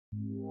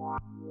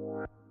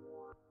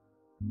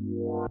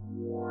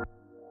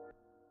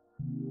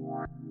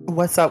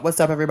What's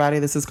up, everybody?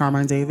 This is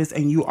Carmine Davis,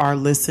 and you are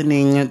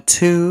listening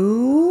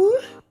to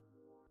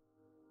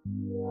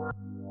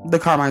the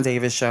Carmine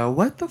Davis Show.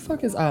 What the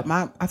fuck is up?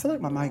 I feel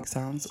like my mic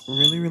sounds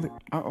really.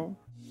 Uh-oh.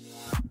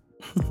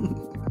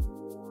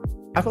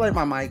 I feel like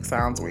my mic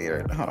sounds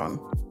weird. Hold on.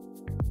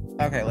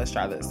 Okay, let's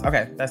try this.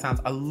 Okay, that sounds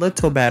a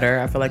little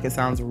better. I feel like it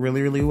sounds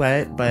really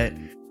wet, but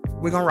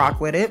we're gonna rock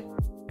with it.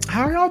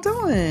 How are y'all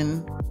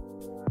doing?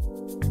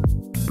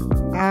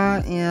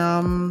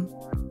 I'm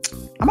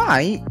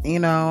alright,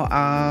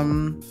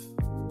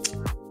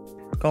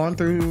 going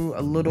through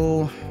a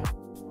little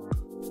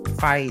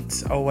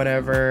fight or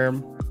whatever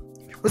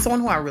with someone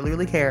who I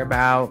really care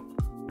about.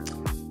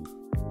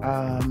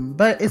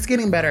 But it's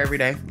getting better every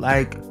day.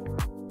 Like,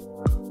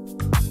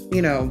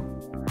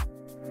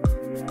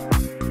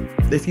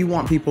 if you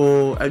want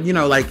people,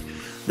 like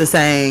the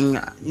saying,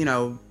 I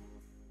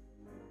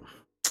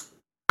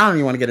don't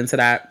even want to get into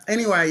that.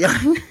 Anyway,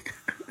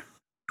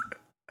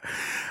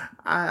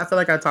 I feel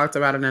like I talked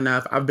about it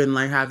enough. I've been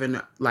like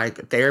having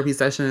like therapy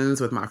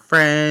sessions with my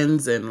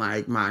friends and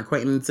like my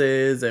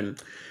acquaintances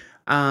and,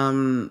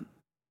 trying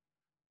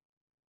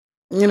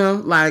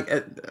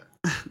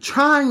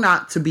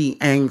not to be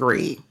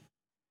angry,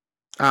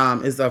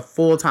 is a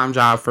full-time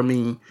job for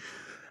me.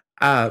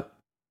 And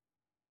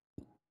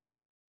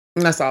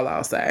that's all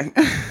I'll say.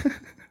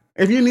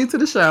 If you're new to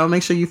the show,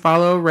 make sure you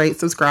follow, rate,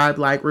 subscribe,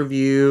 like,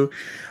 review,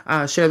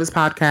 share this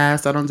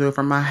podcast. I don't do it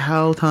for my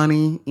health,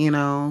 honey.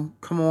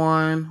 Come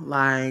on.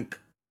 Like,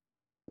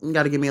 you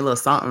got to give me a little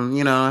something,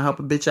 help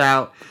a bitch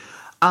out.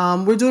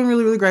 We're doing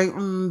really great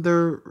on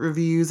the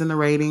reviews and the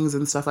ratings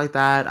and stuff like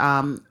that.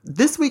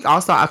 This week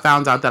also, I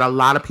found out that a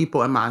lot of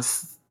people in my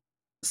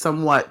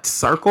somewhat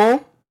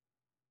circle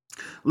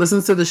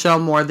listen to the show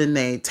more than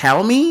they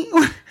tell me,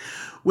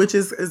 which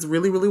is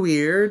really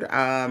weird.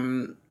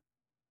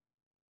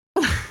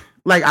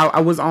 Like I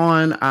was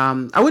on,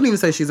 I wouldn't even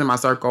say she's in my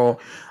circle.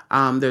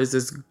 There's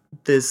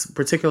this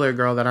particular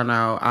girl that I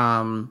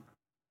know,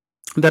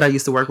 that I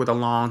used to work with a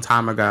long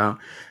time ago.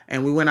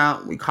 And we went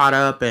out, we caught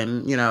up,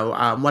 and,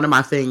 one of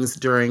my things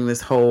during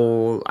this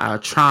whole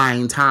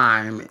trying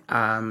time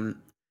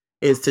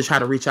is to try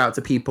to reach out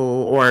to people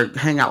or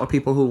hang out with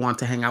people who want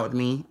to hang out with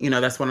me.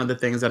 That's one of the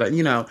things that I,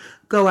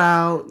 go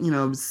out,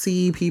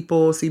 see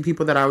people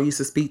that I used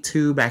to speak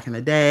to back in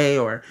the day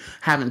or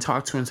haven't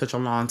talked to in such a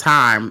long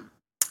time.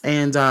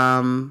 And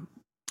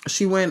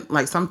she went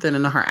like something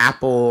into her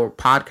Apple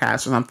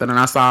podcast or something, and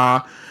I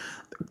saw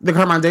the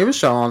Carmine Davis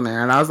Show on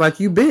there, and I was like,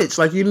 you bitch,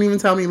 like you didn't even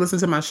tell me you listened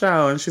to my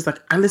show. And she's like,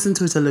 I listened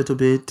to it a little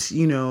bit,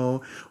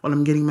 while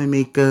I'm getting my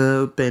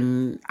makeup.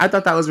 And I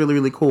thought that was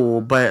really cool,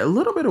 but a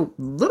little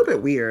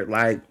bit weird,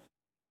 like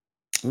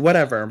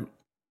whatever,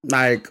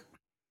 like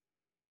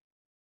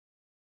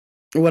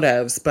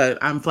whatevs. But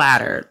I'm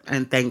flattered,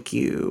 and thank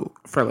you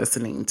for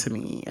listening to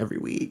me every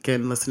week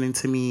and listening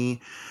to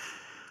me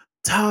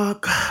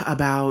talk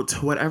about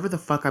whatever the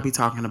fuck I be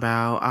talking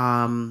about.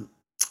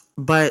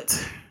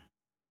 But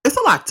it's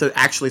a lot to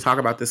actually talk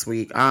about this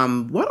week.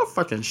 What a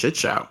fucking shit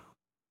show.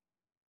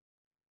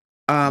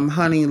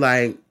 Honey,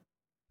 like,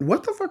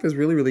 what the fuck is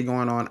really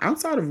going on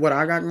outside of what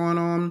I got going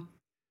on?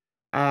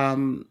 I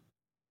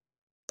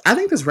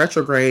think this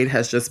retrograde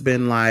has just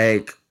been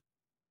like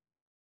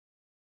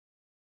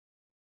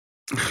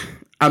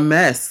a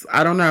mess.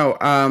 I don't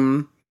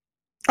know.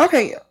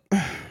 Okay.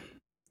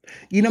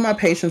 My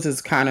patience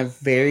is kind of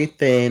very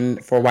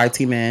thin for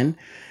YT men.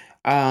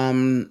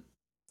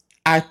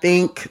 I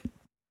think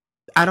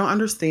I don't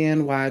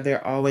understand why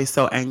they're always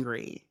so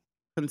angry,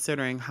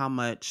 considering how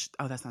much,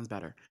 oh, that sounds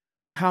better,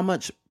 how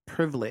much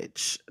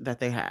privilege that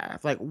they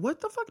have. Like,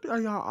 what the fuck are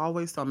y'all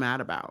always so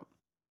mad about?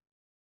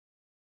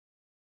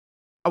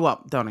 Oh,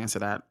 well, don't answer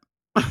that.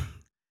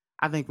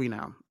 I think we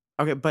know.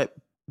 Okay, but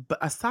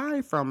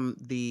aside from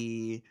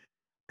the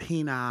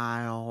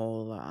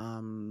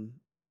penile,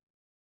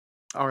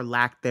 or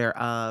lack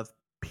thereof,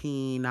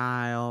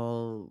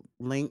 penile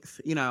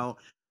length,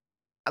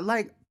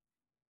 like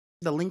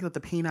the length of the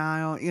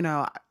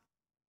penile,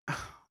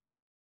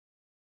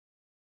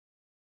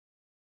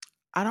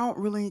 I don't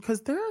really, because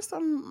there are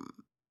some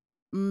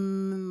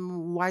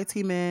YT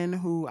men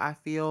who I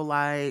feel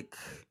like,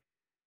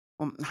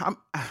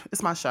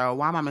 it's my show.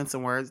 Why am I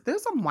mincing words?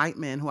 There's some white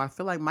men who I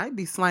feel like might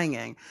be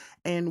slanging.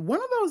 And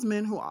one of those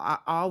men who I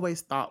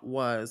always thought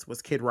was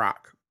Kid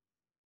Rock.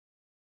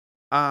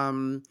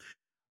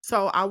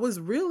 So I was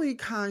really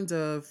kind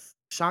of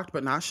shocked,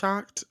 but not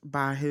shocked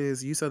by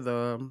his use of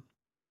a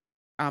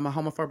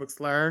homophobic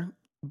slur.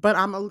 But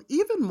I'm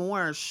even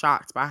more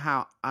shocked by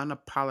how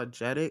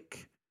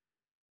unapologetic.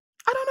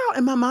 I don't know.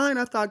 In my mind,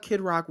 I thought Kid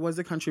Rock was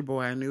a country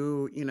boy. I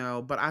knew,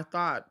 but I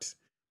thought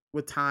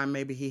with time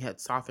maybe he had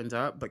softened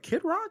up. But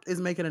Kid Rock is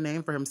making a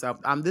name for himself.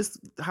 This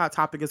hot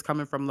topic is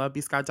coming from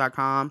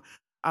lovebscott.com.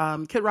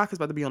 Kid Rock is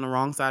about to be on the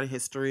wrong side of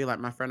history, like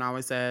my friend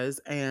always says.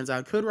 And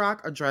Kid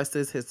Rock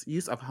addresses his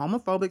use of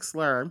homophobic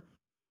slur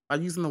by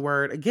using the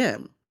word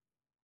again.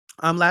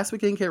 Last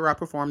weekend, Kid Rock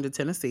performed in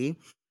Tennessee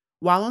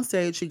While on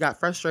stage, he got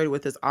frustrated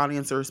with his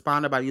audience and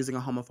responded by using a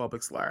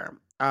homophobic slur.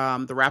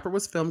 The rapper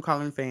was filmed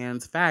calling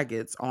fans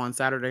faggots on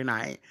Saturday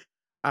night,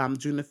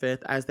 June the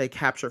 5th, as they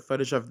captured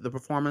footage of the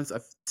performance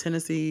of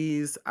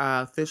Tennessee's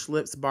Fish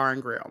Lips Bar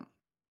and Grill.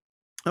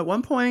 At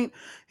one point,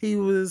 he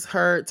was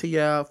heard to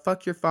yell,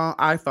 "Fuck your phone,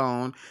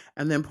 iPhone,"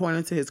 and then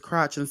pointing to his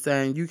crotch and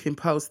saying, "You can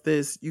post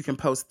this, you can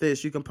post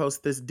this, you can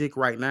post this dick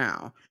right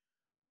now."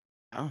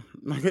 Oh,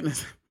 my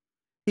goodness.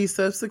 He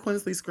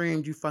subsequently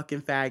screamed, "You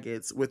fucking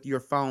faggots," with your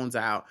phones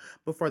out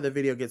before the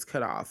video gets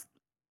cut off.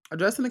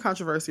 Addressing the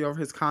controversy over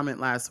his comment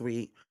last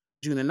week,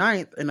 June the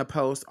 9th, in a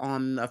post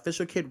on the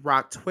official Kid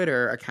Rock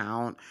Twitter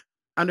account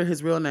under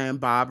his real name,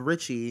 Bob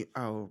Ritchie.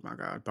 Oh my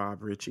God,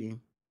 Bob Ritchie.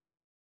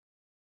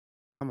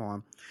 Come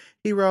on.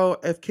 He wrote,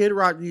 if Kid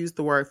Rock using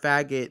the word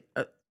faggot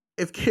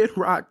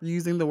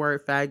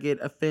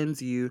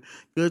offends you,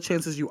 good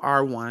chances you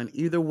are one.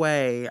 Either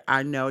way,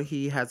 I know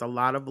he has a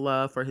lot of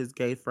love for his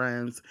gay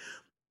friends,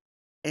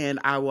 and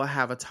I will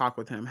have a talk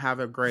with him. Have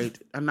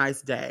a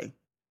nice day.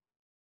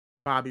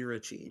 Bobby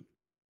Ritchie.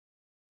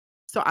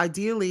 So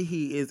ideally,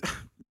 he is.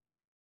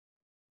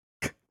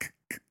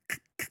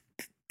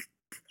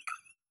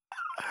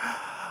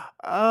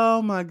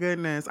 Oh my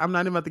goodness. I'm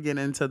not even about to get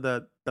into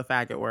the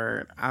faggot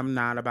word. I'm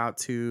not about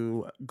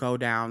to go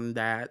down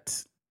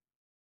that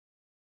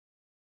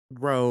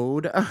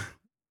road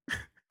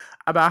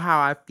about how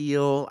I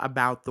feel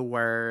about the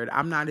word.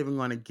 I'm not even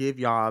going to give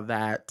y'all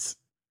that.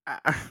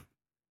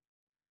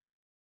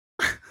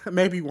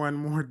 Maybe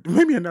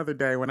maybe another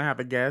day when I have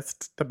a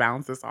guest to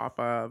bounce this off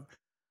of.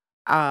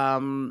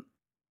 Um,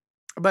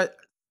 but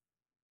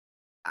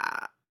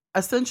uh,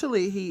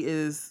 essentially, he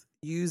is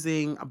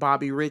using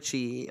Bobby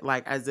Ritchie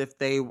like as if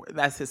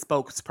that's his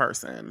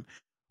spokesperson,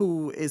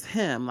 who is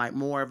him, like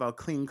more of a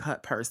clean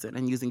cut person,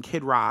 and using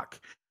Kid Rock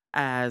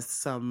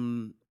as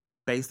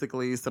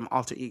basically some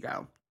alter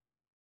ego.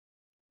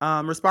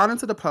 Responding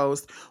to the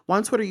post,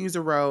 one Twitter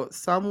user wrote,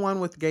 "Someone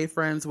with gay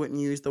friends wouldn't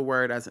use the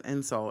word as an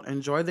insult.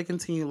 Enjoy the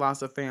continued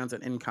loss of fans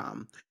and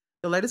income."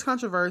 The latest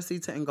controversy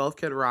to engulf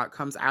Kid Rock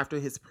comes after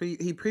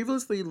he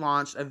previously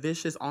launched a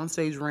vicious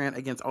onstage rant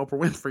against Oprah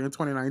Winfrey in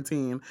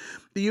 2019.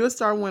 The U.S.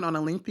 star went on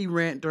a lengthy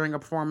rant during a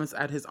performance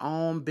at his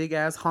own big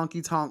ass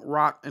honky tonk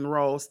rock and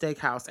roll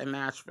steakhouse in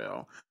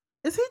Nashville.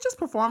 Is he just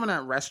performing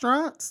at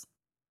restaurants?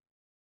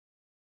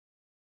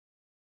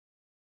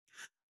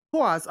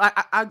 Pause.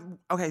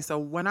 Okay. So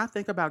when I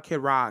think about Kid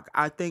Rock,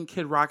 I think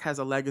Kid Rock has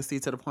a legacy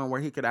to the point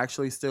where he could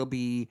actually still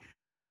be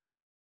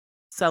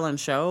selling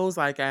shows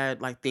like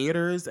at like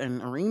theaters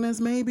and arenas,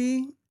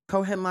 maybe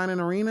co-headlining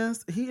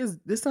arenas. He is.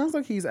 This sounds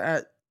like he's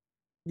at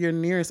your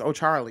nearest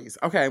O'Charlie's.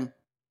 Okay.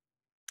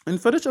 In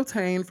footage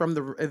obtained from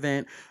the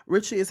event,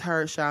 Richie is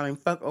heard shouting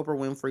 "Fuck Oprah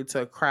Winfrey"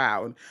 to a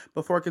crowd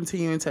before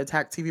continuing to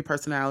attack TV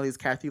personalities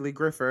Kathy Lee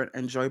Gifford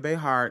and Joy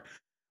Behar.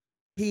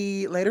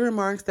 He later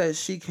remarks that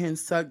she can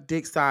suck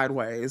dick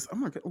sideways. Oh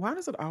my God. Why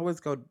does it always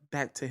go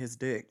back to his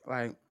dick?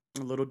 Like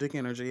a little dick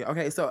energy.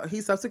 Okay, so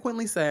he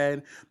subsequently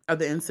said of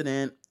the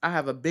incident, "I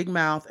have a big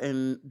mouth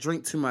and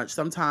drink too much,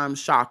 sometimes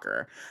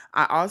shocker.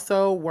 I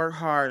also work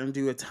hard and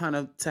do a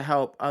ton to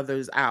help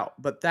others out.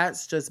 But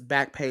that's just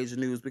back page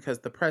news because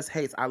the press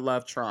hates I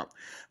love Trump.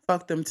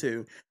 Fuck them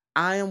too.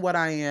 I am what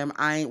I am.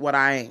 I ain't what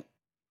I ain't."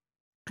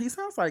 He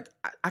sounds like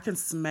I can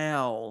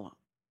smell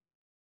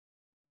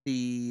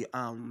the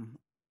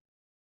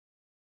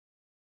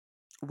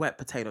wet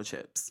potato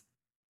chips.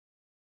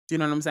 Do you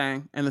know what I'm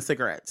saying? And the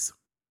cigarettes.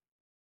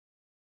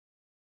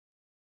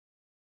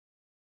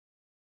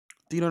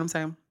 Do you know what I'm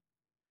saying?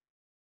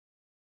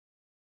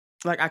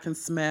 Like I can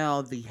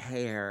smell the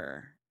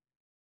hair.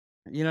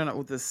 You know,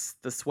 with this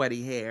the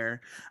sweaty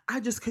hair.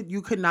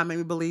 You could not make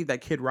me believe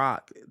that Kid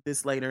Rock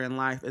this later in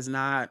life is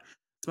not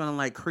smelling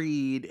like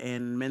Creed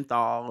and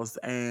menthols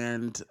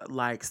and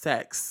like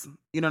sex.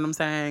 You know what I'm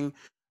saying?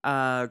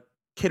 Uh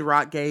Kid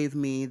Rock gave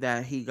me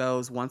that he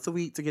goes once a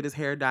week to get his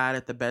hair dyed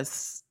at the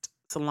best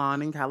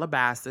salon in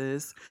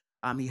Calabasas.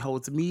 He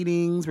holds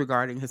meetings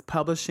regarding his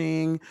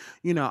publishing,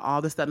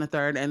 all this, that, and the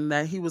third, and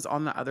that he was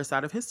on the other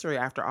side of history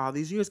after all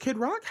these years. Kid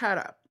Rock had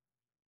a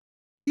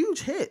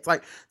huge hits.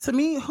 Like to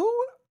me,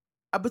 who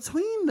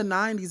between the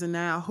 '90s and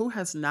now, who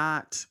has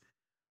not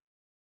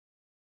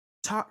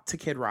talked to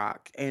Kid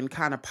Rock and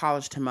kind of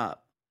polished him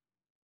up?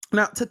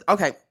 Now,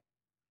 okay,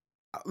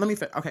 let me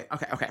okay.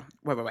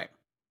 Wait.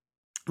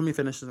 Let me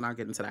finish this and I'll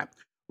get into that.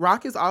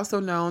 Rock is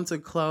also known to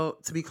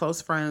be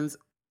close friends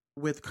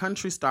with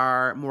country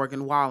star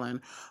Morgan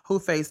Wallen, who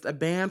faced a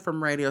ban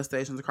from radio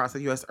stations across the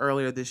U.S.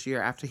 earlier this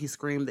year after he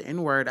screamed the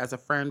N-word at a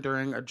friend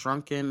during a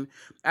drunken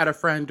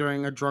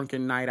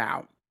night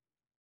out.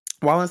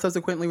 Wallen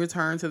subsequently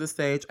returned to the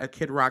stage at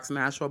Kid Rock's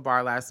Nashville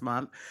bar last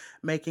month,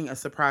 making a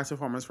surprise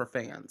performance for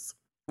fans.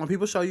 When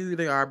people show you who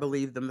they are,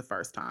 believe them the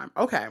first time.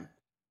 Okay.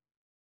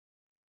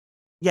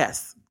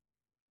 Yes.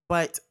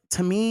 But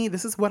to me,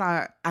 this is what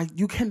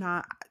you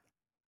cannot,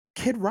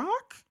 Kid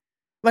Rock?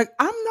 Like,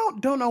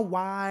 don't know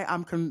why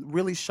I'm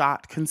really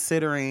shocked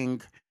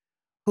considering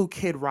who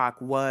Kid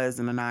Rock was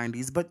in the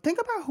 90s, but think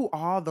about who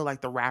all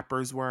the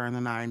rappers were in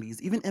the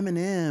 90s. Even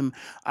Eminem,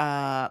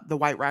 the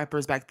white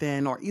rappers back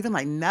then, or even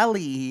like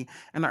Nelly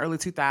in the early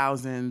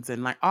 2000s,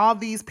 and like all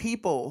these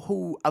people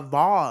who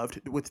evolved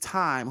with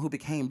time, who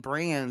became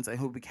brands and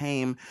who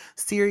became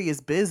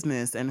serious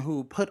business and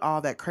who put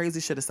all that crazy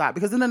shit aside.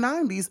 Because in the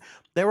 90s,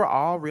 they were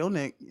all real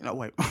wait,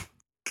 wait,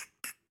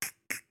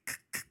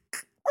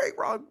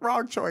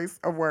 wrong choice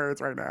of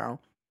words right now.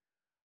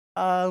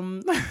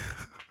 Um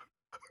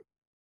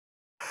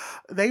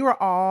they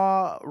were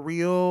all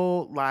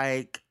real,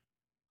 like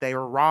they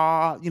were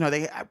raw.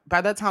 They by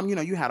that time,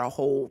 you had a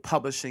whole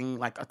publishing,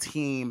 like a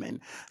team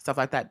and stuff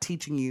like that,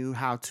 teaching you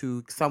how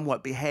to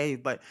somewhat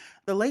behave. But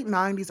the late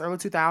 90s, early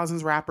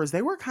 2000s rappers,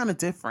 they were kind of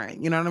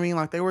different. You know what I mean?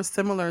 Like they were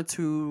similar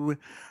to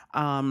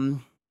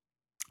um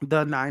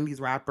the 90s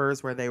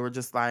rappers, where they were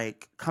just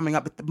like coming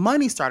up, but the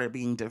money started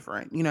being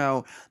different.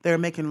 They were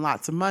making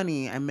lots of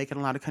money and making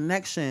a lot of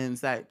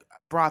connections that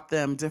brought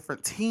them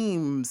different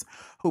teams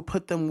who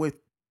put them with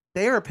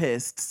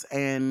therapists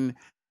and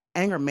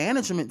anger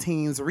management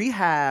teams,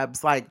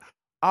 rehabs, like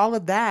all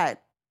of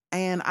that.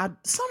 And I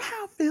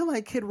somehow feel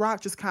like Kid Rock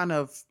just kind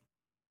of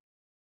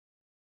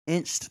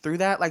inched through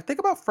that. Like think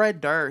about Fred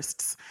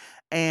Durst,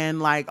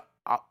 and like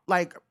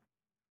I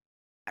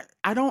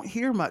don't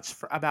hear much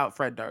about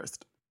Fred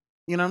Durst.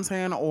 You know what I'm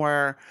saying?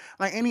 Or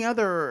like any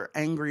other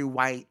angry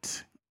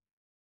white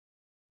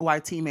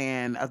tea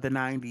man of the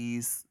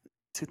 90s,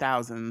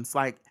 2000s.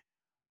 Like,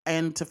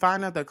 and to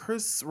find out that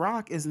Chris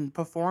Rock isn't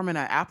performing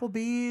at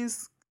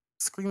Applebee's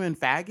screaming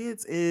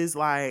faggots is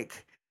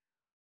like,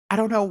 I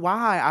don't know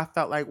why I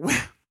felt like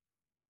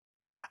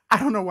I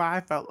don't know why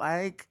I felt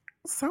like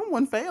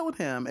someone failed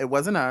him. It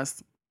wasn't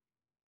us,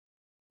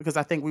 because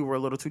I think we were a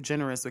little too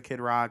generous with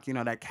Kid Rock.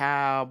 That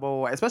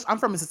cowboy. Especially, I'm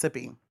from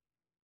Mississippi.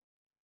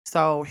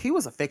 So he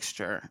was a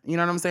fixture. You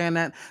know what I'm saying?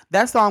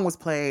 That song was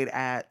played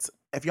at,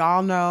 if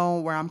y'all know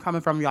where I'm coming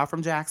from, y'all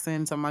from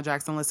Jackson, some of my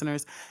Jackson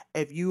listeners,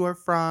 if you are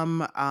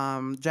from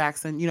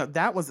Jackson,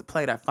 that was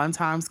played at Fun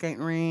Time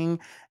Skating Ring,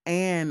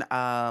 and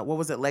what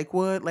was it,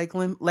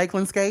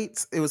 Lakeland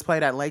Skates? It was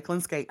played at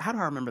Lakeland Skate. How do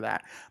I remember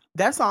that?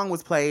 That song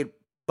was played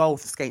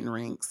both skating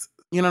rinks.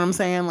 You know what I'm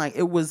saying? Like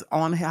it was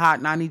on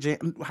Hot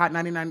 99, Hot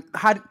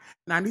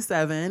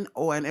 97,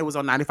 and it was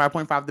on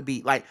 95.5 The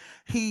Beat. Like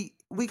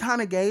we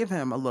kind of gave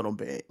him a little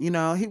bit. He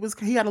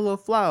had a little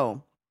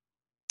flow.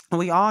 And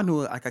we all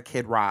knew like a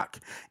Kid Rock.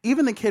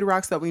 Even the Kid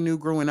Rocks that we knew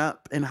growing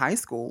up in high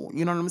school.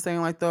 You know what I'm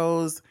saying? Like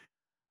those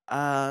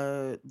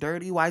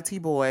dirty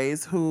YT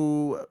boys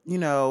who,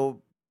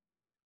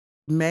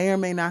 may or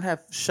may not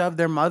have shoved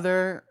their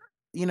mother,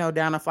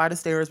 down a flight of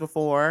stairs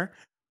before,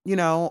 or you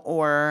know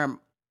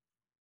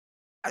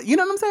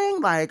what I'm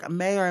saying? Like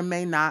may or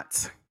may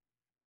not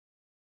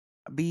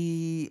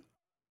be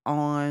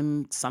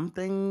on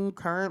something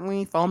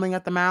currently, foaming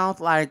at the mouth,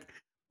 like,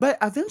 but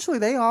eventually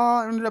they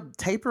all ended up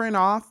tapering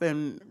off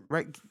and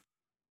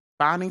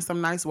finding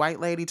some nice white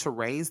lady to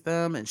raise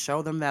them and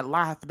show them that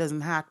life doesn't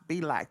have to be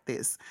like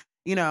this,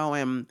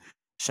 and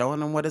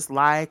showing them what it's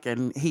like.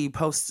 And he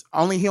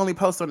only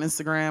posts on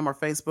Instagram or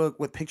Facebook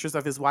with pictures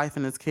of his wife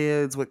and his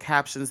kids with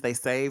captions, "They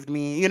saved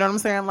me." You know what I'm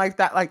saying? Like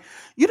that, like,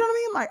 you know what I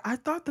mean? Like I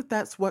thought that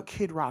that's what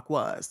Kid Rock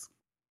was,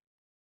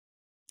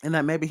 and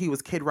that maybe he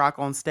was Kid Rock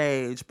on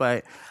stage,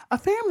 but a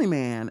family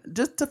man.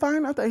 Just to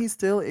find out that he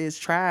still is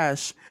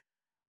trash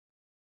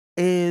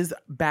is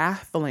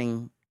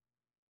baffling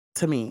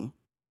to me.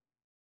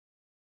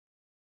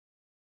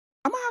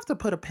 I'm gonna have to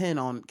put a pin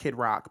on Kid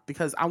Rock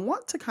because I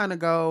want to kind of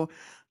go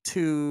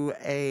to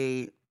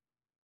a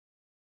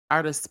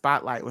artist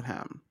spotlight with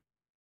him.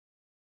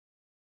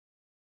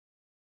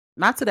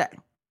 Not today.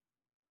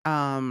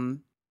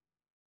 Um,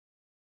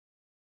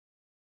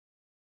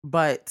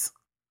 but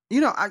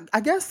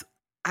I guess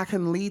I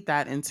can lead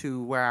that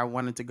into where I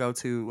wanted to go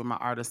to with my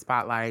artist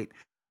spotlight.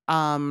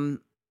 Um,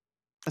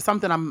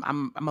 Something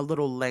I'm a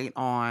little late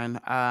on.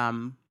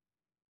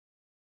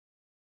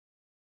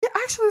 Yeah,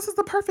 actually, this is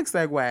the perfect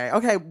segue.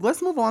 Okay,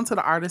 let's move on to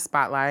the artist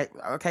spotlight.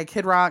 Okay,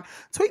 Kid Rock,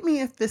 tweet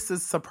me if this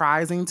is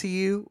surprising to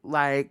you.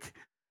 Like,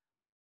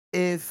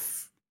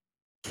 if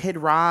Kid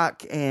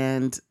Rock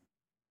and,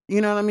 you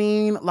know what I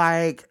mean?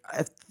 Like,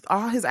 if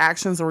all his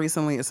actions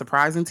recently is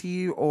surprising to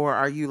you, or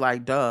are you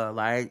like, duh,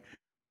 like,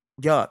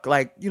 yuck?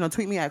 Like,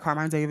 tweet me at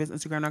Carmine Davis,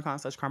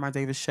 Instagram.com/Carmine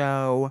Davis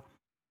Show.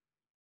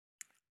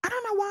 I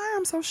don't know why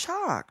I'm so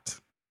shocked.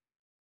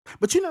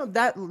 But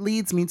that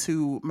leads me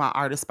to my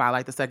artist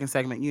spotlight, the second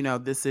segment.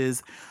 This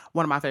is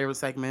one of my favorite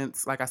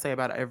segments. Like I say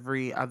about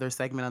every other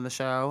segment on the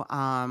show,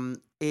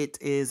 it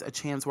is a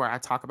chance where I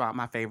talk about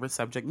my favorite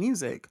subject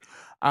music,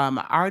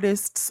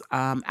 artists,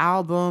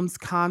 albums,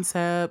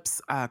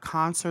 concepts,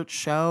 concert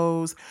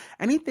shows,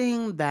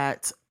 anything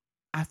that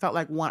I felt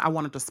like I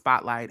wanted to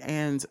spotlight.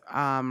 And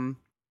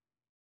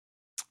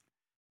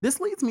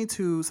this leads me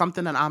to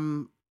something that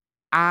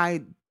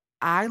I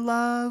I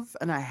love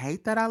and I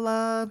hate that I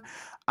love.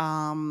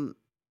 Um,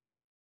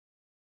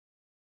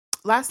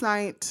 Last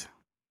night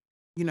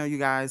you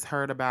guys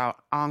heard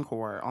about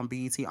Encore on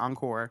BET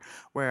Encore,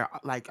 where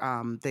like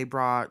they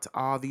brought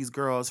all these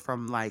girls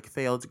from like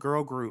failed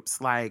girl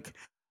groups like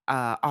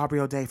Aubrey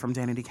O'Day from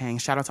Danity Kane.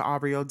 Shout out to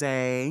Aubrey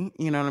O'Day.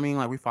 You know what I mean?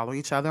 Like we follow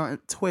each other on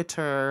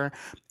Twitter.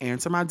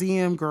 Answer my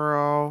DM,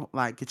 girl.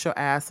 Like get your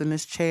ass in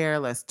this chair.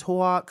 Let's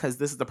talk because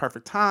this is the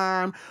perfect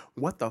time.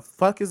 What the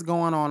fuck is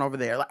going on over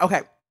there? Like,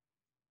 okay,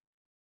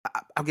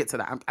 I'll get to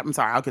that. I'm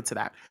sorry. I'll get to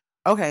that.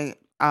 Okay.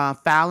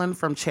 Fallon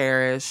from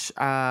Cherish.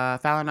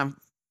 Fallon and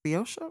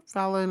Fiosha?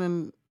 Fallon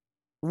and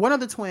one of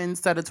the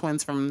twins, set of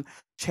twins from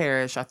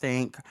Cherish, I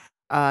think.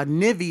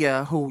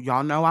 Nivea, who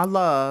y'all know I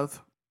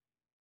love.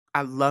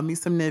 I love me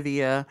some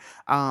Nivea.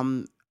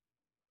 Um,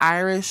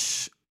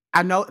 Irish.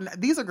 I know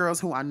these are girls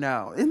who I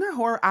know. Isn't that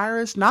horror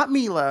Irish? Not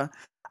Mila.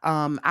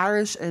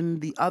 Irish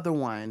and the other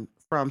one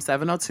from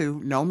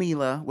 702, no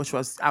Mila, which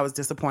was I was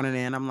disappointed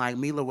in. I'm like,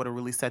 Mila would have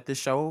really set this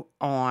show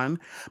on.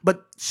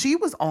 But she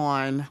was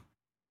on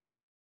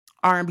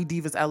R&B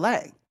Divas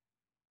LA,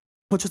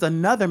 which was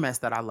another mess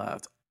that I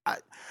loved.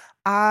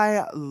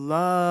 I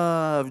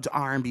loved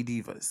R&B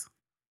Divas.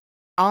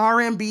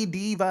 R&B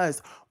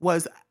Divas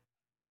was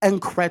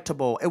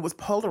incredible. It was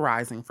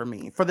polarizing for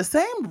me for the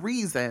same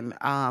reason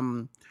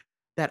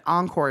that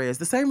Encore is,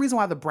 the same reason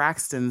why the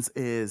Braxtons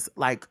is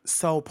like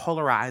so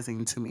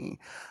polarizing to me.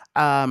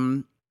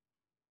 Um,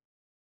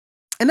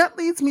 and that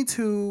leads me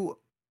to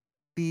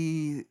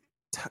the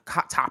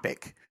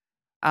topic,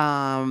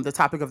 the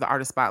topic of the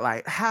artist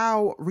spotlight,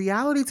 how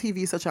reality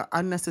TV is such an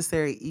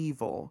unnecessary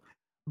evil,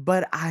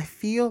 but I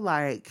feel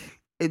like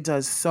it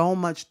does so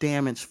much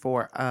damage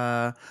for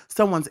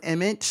someone's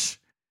image.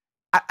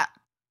 I,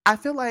 I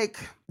feel like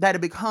that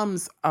it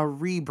becomes a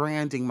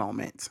rebranding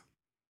moment.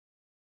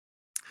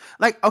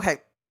 Like, okay,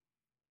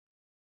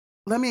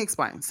 let me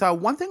explain. So,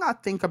 one thing I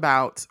think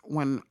about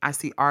when I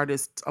see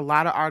artists, a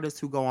lot of artists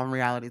who go on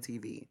reality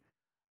TV,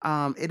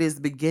 it is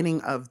the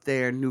beginning of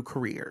their new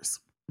careers.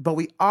 But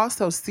we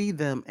also see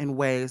them in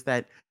ways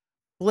that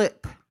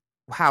flip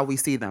how we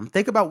see them.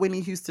 Think about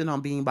Whitney Houston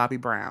on Being Bobby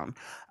Brown.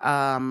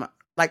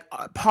 Like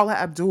Paula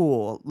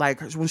Abdul,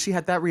 like when she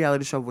had that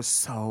reality show was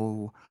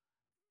so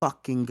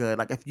fucking good.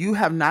 Like if you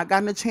have not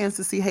gotten a chance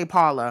to see Hey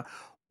Paula,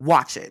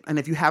 watch it. And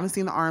if you haven't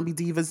seen the R&B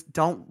Divas,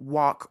 don't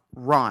walk,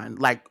 run.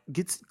 Like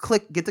get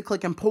to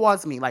click and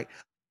pause me. Like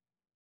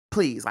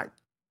please, like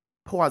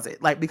pause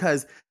it. Like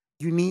because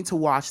you need to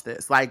watch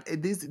this. Like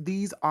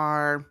these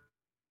are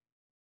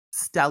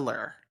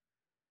stellar.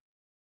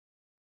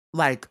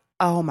 Like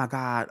oh my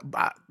god,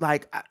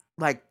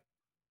 like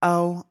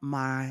oh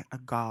my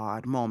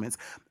god moments.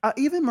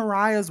 Even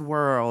Mariah's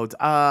World.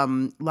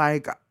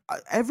 Like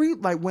every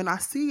like when I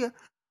see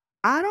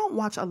I don't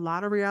watch a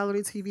lot of reality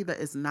TV that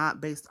is not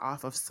based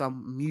off of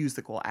some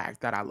musical act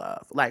that I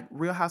love. Like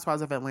Real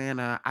Housewives of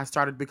Atlanta, I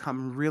started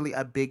becoming really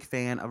a big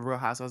fan of Real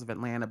Housewives of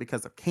Atlanta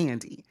because of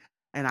Candy.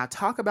 And I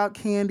talk about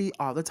Candy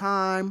all the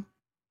time.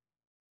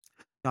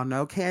 Y'all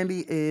know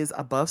Candy is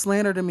above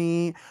slander to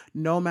me,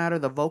 no matter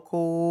the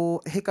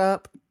vocal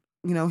hiccup,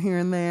 here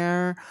and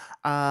there,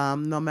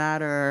 no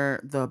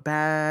matter the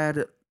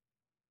bad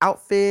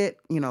outfit,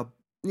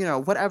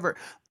 whatever.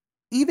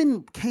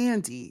 Even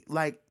Candy,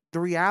 like the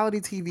reality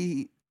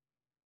TV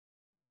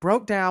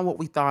broke down what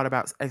we thought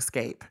about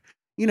Escape,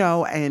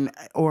 and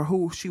or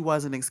who she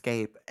was in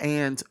Escape,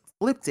 and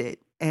flipped it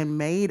and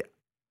made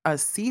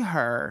us see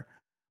her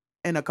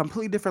in a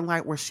completely different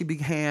light where she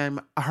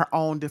became her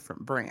own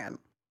different brand.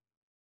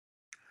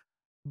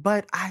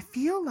 But I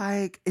feel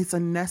like it's a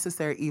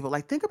necessary evil.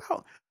 Like think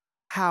about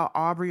how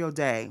Aubrey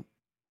O'Day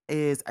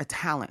is a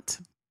talent.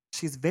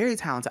 She's very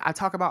talented. I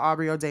talk about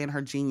Aubrey O'Day and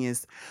her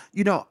genius.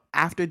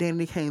 After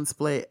Danny Kane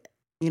split,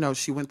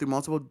 she went through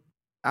multiple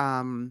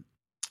um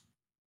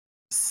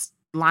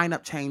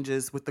lineup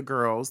changes with the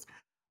girls,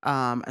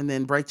 and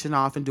then breaking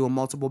off and doing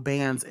multiple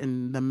bands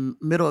in the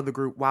middle of the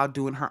group while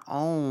doing her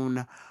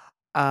own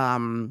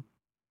um,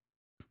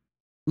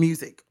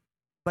 music.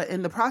 But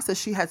in the process,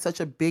 she had such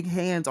a big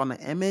hand on the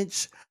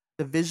image,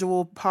 the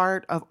visual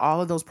part of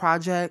all of those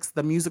projects,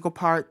 the musical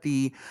part,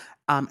 the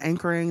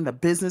anchoring, the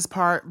business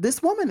part.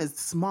 This woman is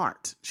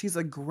smart. She's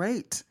a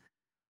great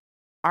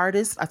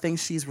artist. I think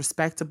she's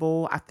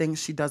respectable. I think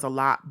she does a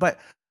lot. But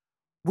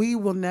we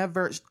will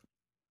never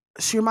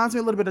she reminds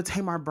me a little bit of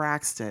Tamar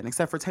Braxton,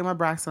 except for Tamar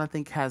Braxton, I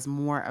think, has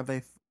more of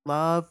a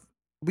love.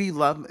 We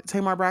love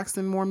Tamar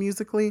Braxton more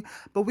musically,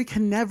 but we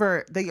can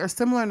never. They are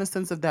similar in the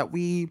sense of that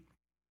we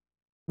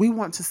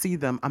want to see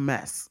them a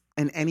mess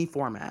in any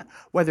format,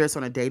 whether it's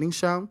on a dating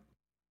show,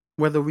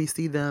 whether we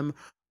see them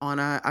on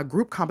a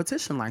group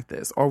competition like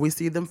this, or we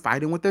see them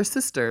fighting with their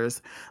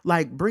sisters,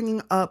 like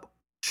bringing up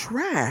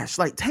trash.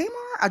 Like Tamar,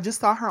 I just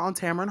saw her on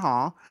Tamron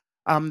Hall.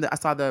 I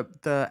saw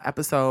the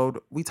episode.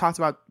 We talked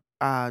about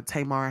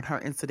Tamar and her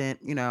incident,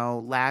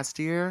 last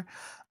year,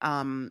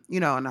 and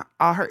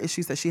all her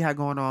issues that she had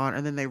going on,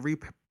 and then they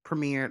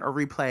premiered or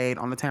replayed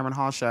on the Tamron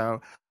Hall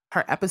show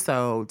her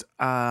episode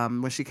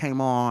when she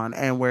came on,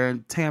 and where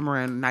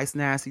Tamron nice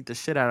nasty the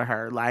shit out of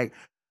her, like,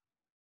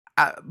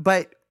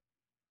 but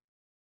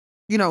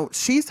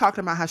she's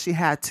talking about how she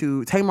had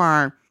to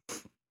Tamar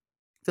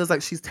feels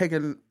like she's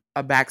taken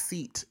a back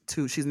seat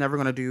to she's never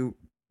going to do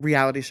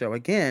reality show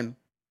again.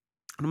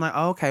 And I'm like,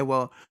 oh, okay,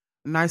 well,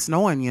 nice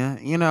knowing you.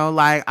 You know,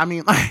 like, I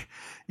mean, like,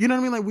 you know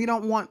what I mean? Like, we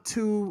don't want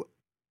to.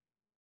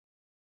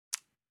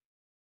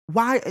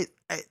 Why?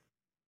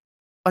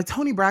 Like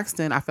Tony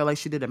Braxton, I feel like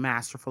she did it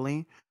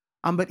masterfully.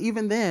 But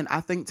even then, I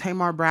think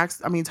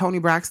Tony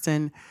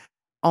Braxton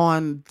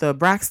on the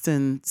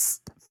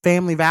Braxton's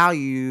Family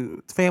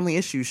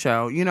Issue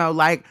show, you know,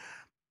 like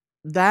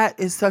that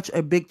is such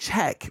a big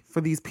check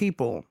for these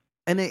people.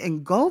 And it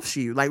engulfs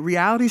you. Like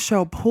reality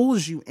show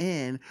pulls you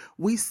in.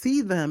 We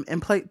see them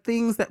and play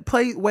things that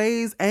play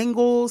ways,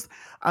 angles,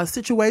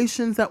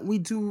 situations that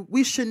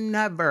we should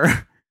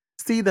never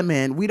see them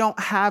in. We don't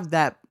have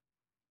that.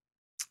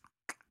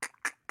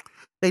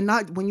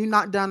 When you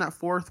knock down that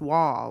fourth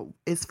wall,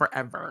 it's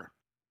forever.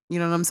 You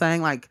know what I'm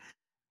saying? Like,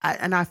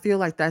 I feel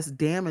like that's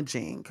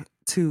damaging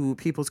to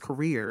people's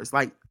careers.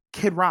 Like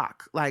Kid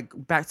Rock, like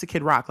back to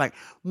Kid Rock. Like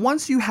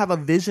once you have a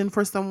vision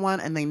for someone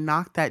and they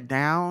knock that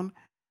down,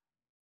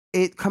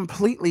 it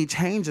completely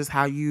changes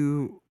how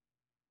you,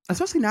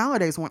 especially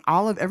nowadays when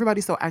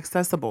everybody's so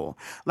accessible.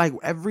 Like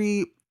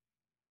every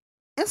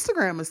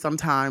Instagram is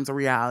sometimes a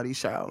reality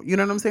show. You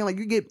know what I'm saying? Like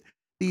you get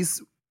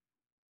these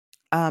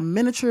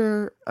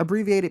miniature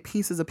abbreviated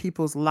pieces of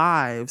people's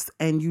lives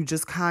and you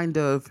just kind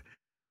of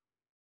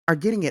are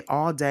getting it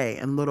all day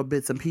in little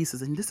bits and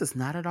pieces. And this is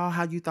not at all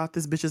how you thought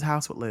this bitch's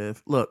house would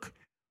live. Look,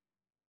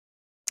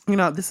 you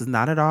know, this is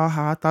not at all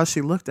how I thought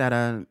she looked at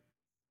her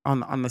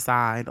on the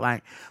side.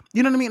 Like,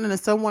 you know what I mean? And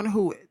as someone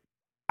who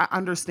I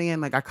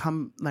understand, like I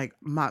come like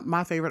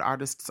my favorite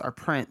artists are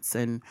Prince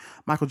and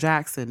Michael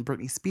Jackson,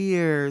 Britney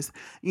Spears,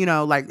 you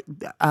know, like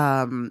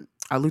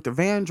Luther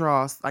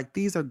Vandross, like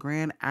these are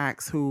grand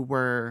acts who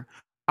were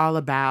all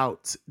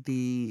about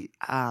the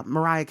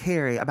Mariah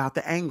Carey, about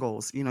the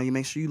angles. You know, you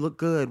make sure you look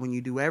good when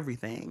you do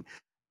everything.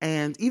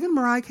 And even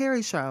Mariah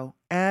Carey show,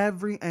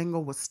 every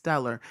angle was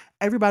stellar.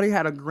 Everybody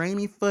had a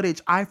grainy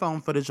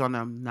iPhone footage on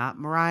them, not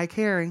Mariah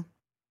Carey.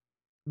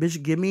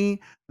 Bitch, give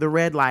me the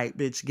red light,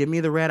 bitch. Give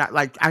me the red eye.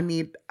 Like I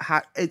need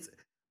it's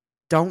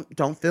don't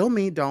feel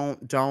me.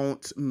 Don't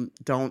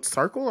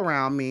circle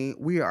around me.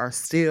 We are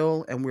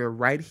still and we're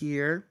right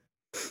here.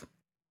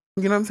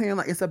 You know what I'm saying?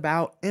 Like it's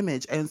about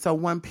image. And so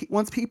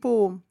once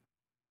people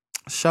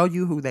show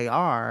you who they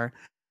are,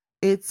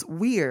 it's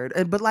weird.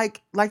 But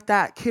like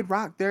that Kid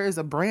Rock, there is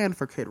a brand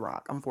for Kid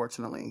Rock,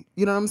 unfortunately.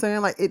 You know what I'm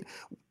saying? Like it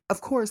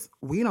of course,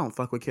 we don't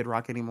fuck with Kid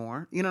Rock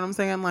anymore. You know what I'm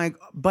saying? Like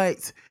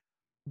but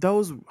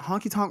those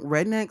honky tonk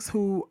rednecks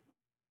who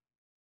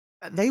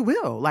they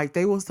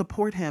will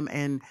support him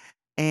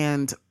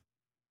and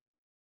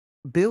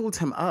build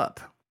him up,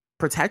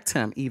 protect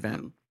him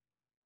even.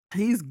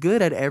 He's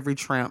good at every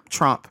Trump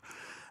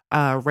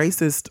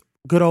racist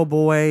good old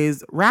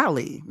boys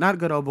rally. Not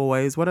good old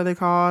boys. What are they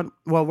called?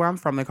 Well, where I'm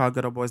from, they call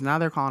good old boys. Now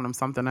they're calling them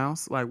something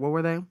else. Like what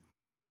were they? You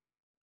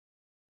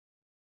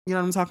know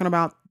what I'm talking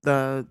about?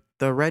 The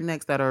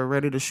rednecks that are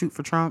ready to shoot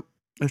for Trump.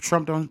 If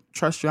Trump don't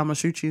trust you, I'm gonna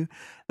shoot you.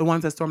 The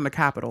ones that stormed the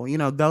Capitol, you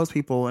know, those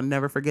people, and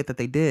never forget that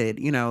they did.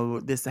 You know,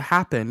 this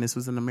happened. This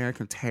was an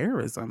American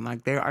terrorism.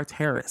 Like they are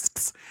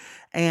terrorists,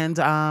 and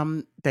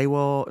they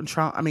will.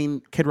 Trump. I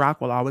mean, Kid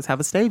Rock will always have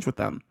a stage with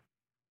them.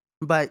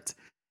 But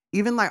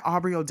even like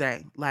Aubrey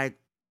O'Day, like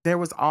there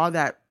was all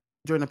that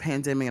during the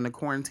pandemic and the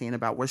quarantine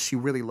about what she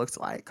really looked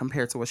like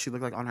compared to what she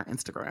looked like on her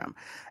Instagram.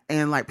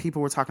 And like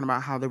people were talking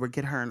about how they would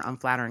get her in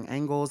unflattering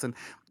angles. And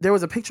there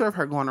was a picture of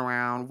her going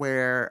around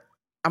where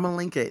I'm gonna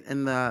link it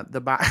in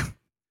the bio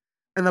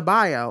in the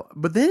bio.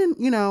 But then,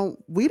 you know,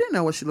 we didn't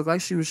know what she looked like.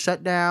 She was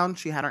shut down.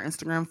 She had her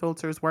Instagram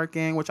filters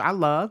working, which I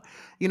love.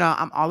 You know,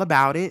 I'm all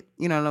about it.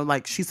 You know,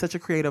 like she's such a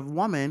creative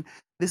woman.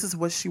 This is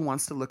what she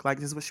wants to look like.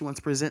 This is what she wants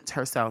to present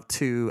herself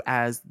to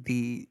as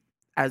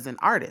an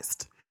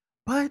artist.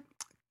 But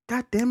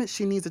god damn it,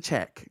 she needs a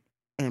check.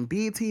 And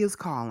BET is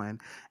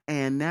calling.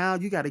 And now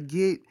you gotta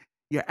get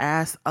your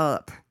ass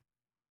up.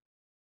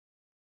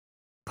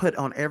 Put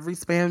on every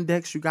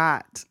spandex you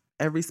got,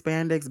 every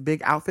spandex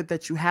big outfit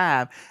that you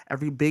have,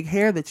 every big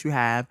hair that you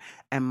have,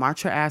 and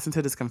march your ass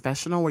into this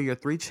confessional where your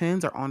three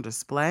chins are on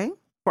display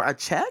for a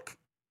check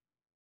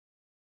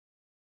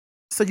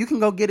so you can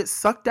go get it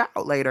sucked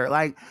out later.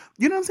 Like,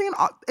 you know what I'm saying?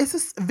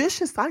 It's a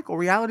vicious cycle.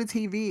 Reality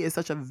TV is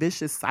such a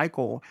vicious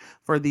cycle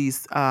for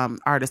these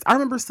artists. I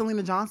remember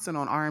Selena Johnson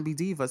on R&B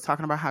Divas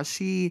talking about how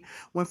she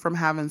went from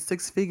having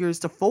six figures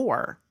to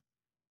four.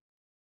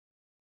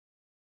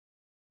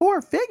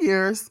 Four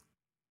figures?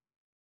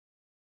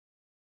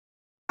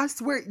 I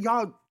swear,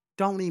 y'all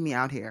don't leave me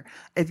out here.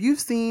 If you've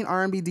seen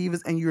R&B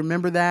Divas and you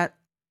remember that,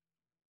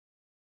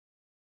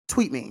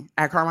 tweet me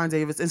at Carmine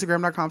Davis,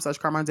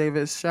 Instagram.com/Carmine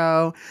Davis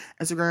show,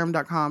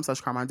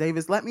 Instagram.com/Carmine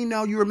Davis. Let me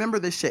know you remember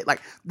this shit. Like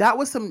that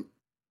was some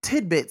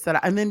tidbits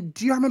and then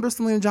do you remember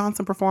Selena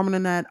Johnson performing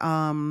in that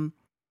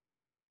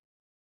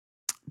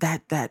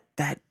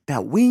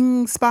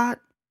wing spot?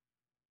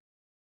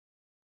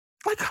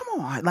 Like, come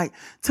on. Like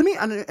to me,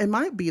 and it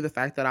might be the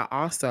fact that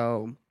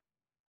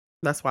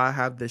that's why I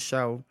have this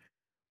show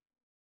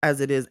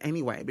as it is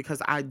anyway,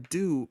 because I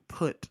do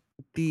put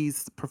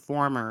these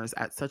performers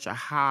at such a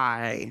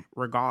high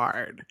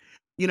regard.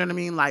 You know what I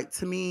mean? Like,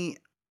 to me,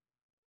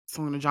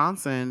 Selena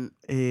Johnson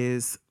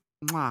is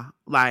mwah,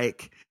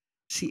 like,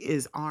 she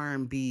is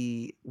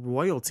R&B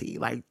royalty.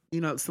 Like,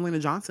 Selena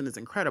Johnson is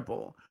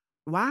incredible.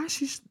 Why is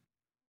she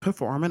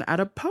performing at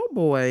a po'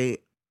 boy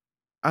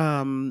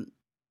um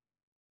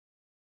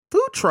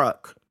food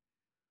truck?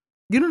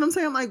 You know what I'm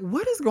saying? Like,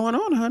 what is going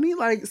on, honey?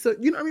 Like, so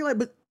you know what I mean? Like,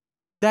 but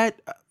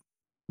that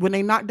when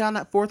they knock down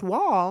that fourth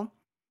wall,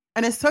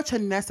 and it's such a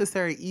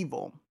necessary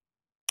evil.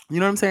 You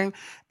know what I'm saying?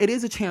 It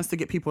is a chance to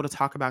get people to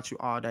talk about you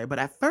all day, but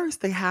at first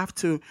they have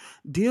to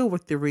deal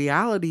with the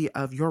reality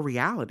of your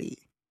reality.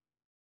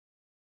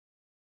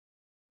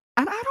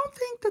 And I don't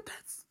think that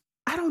that's,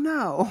 I don't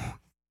know.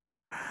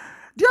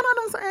 Do you know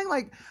what I'm saying?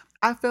 Like,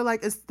 I feel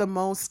like it's the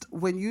most,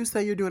 when you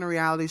say you're doing a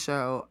reality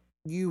show,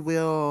 you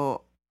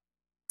will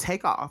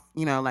take off.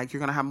 Like, you're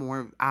going to have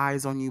more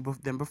eyes on you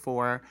than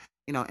before.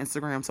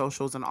 Instagram,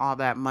 socials, and all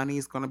that money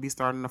is going to be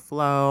starting to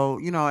flow.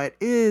 It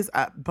is,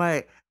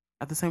 but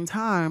at the same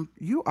time,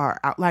 you are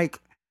out. Like,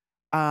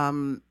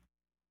 old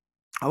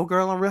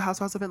girl on Real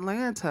Housewives of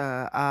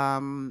Atlanta.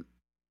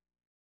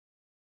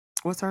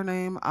 What's her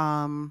name?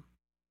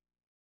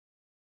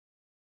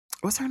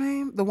 What's her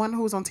name? The one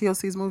who was on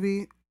TLC's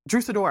movie,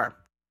 Drew Sidora.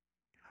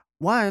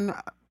 One,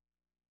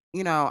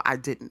 I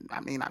didn't.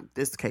 I mean,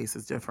 this case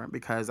is different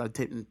because I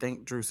didn't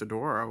think Drew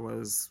Sidora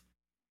was.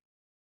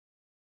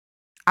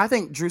 I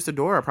think Drew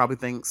Sidora probably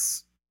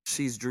thinks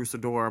she's Drew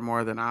Sidora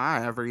more than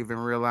I ever even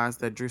realized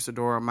that Drew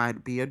Sidora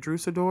might be a Drew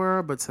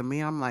Sidora. But to me,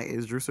 I'm like,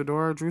 is Drew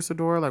Sidora a Drew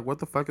Sidora? Like, what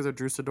the fuck is a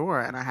Drew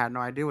Sidora? And I had no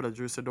idea what a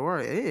Drew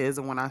Sidora is.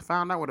 And when I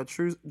found out what a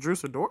true Drew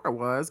Sidora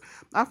was,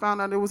 I found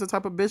out it was the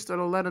type of bitch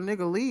that'll let a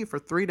nigga leave for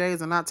 3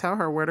 days and not tell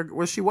her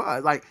where she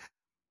was. Like,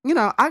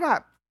 I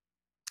got.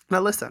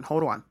 Now listen,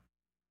 hold on.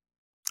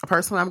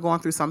 Personally, I'm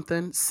going through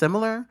something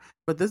similar,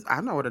 but this,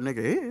 I know what a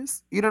nigga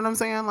is. You know what I'm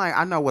saying? Like,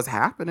 I know what's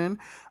happening,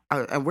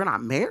 and we're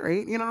not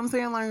married. You know what I'm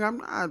saying? Like, I'm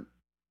not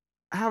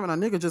having a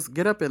nigga just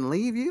get up and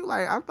leave you.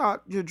 Like, I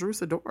thought you're Drew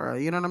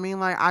Sidora. You know what I mean?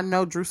 Like, I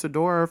know Drew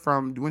Sidora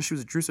from when she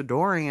was Drew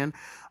Sidorian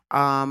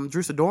on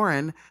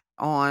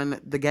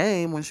The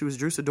Game, when she was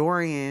Drew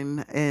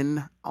Sidorian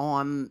and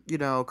on,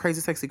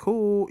 Crazy Sexy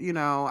Cool,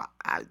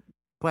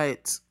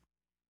 but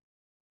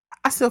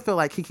I still feel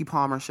like Keke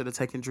Palmer should have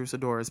taken Drew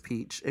Sidora's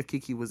peach if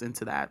Keke was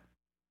into that.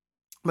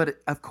 But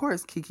of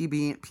course,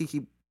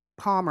 Keke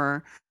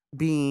Palmer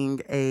being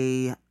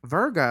a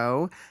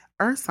Virgo,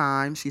 Earth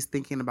sign, she's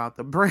thinking about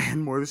the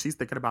brand more than she's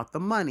thinking about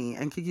the money.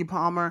 And Keke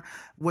Palmer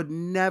would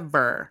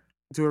never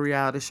do a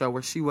reality show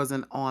where she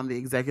wasn't on the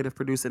executive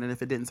producing and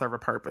if it didn't serve a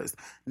purpose.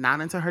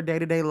 Not into her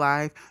day-to-day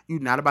life. You're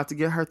not about to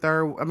get her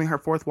her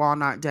fourth wall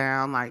knocked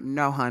down. Like,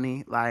 no,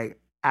 honey. Like,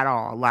 at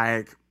all.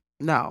 Like,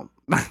 no.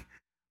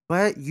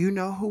 But you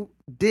know who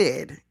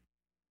did?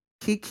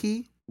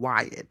 Keke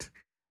Wyatt.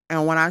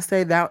 And when I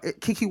say that,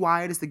 Keke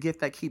Wyatt is the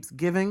gift that keeps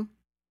giving.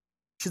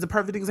 She's a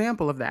perfect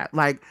example of that.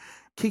 Like,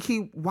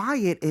 Keke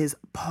Wyatt is,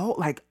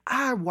 like,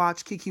 I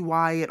watch Keke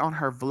Wyatt on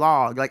her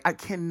vlog. Like, I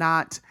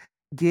cannot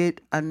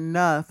get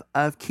enough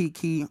of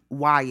Keke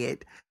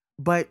Wyatt.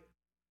 But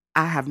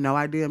I have no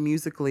idea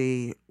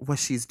musically what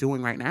she's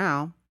doing right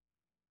now.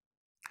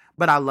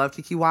 But I love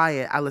Keke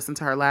Wyatt. I listened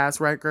to her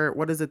last record.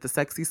 What is it? The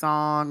Sexy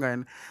Song.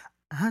 And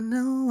I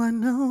know, I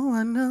know,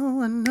 I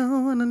know, I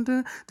know, and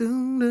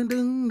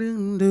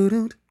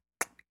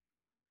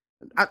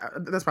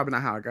that's probably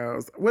not how it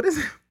goes. What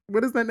is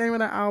that name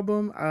of the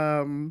album?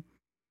 I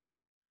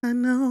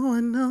know, I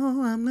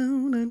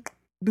know,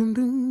 doom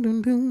doom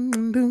doom doom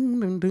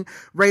doom doom doom.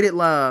 Rated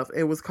Love.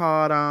 It was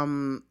called I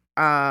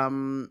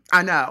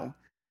know.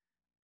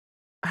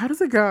 How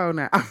does it go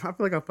now? I feel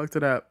like I fucked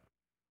it up.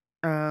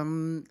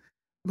 That's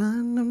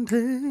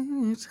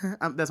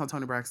my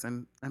Toni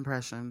Braxton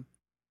impression.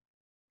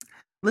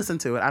 Listen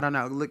to it. I don't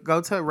know. Go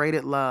to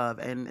Rated Love,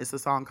 and it's a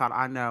song called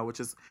I Know, which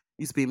used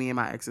to be me and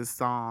my ex's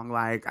song.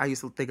 Like, I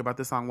used to think about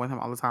this song with him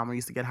all the time. I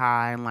used to get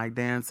high and like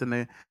dance in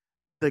the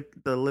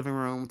living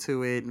room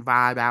to it and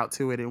vibe out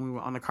to it, and we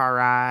were on the car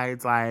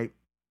rides, like,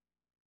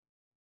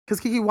 because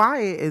Keke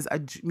Wyatt is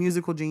a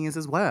musical genius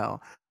as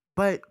well,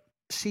 but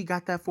she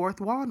got that fourth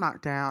wall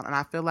knocked down, and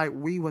I feel like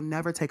we will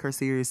never take her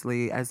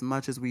seriously as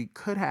much as we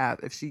could have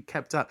if she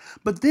kept up.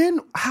 But then,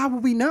 how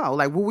would we know?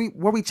 Like,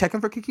 were we checking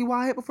for Keke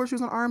Wyatt before she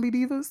was on R&B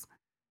Divas?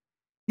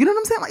 You know what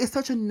I'm saying? Like, it's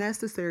such a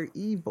necessary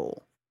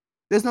evil.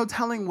 There's no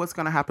telling what's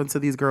going to happen to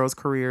these girls'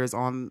 careers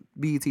on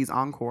BET's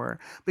Encore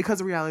because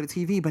of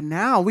reality TV. But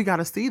now we got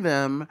to see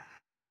them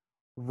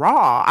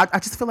raw. I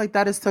just feel like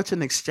that is such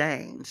an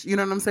exchange. You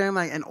know what I'm saying?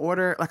 Like, in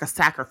order, like a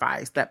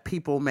sacrifice that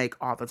people make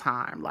all the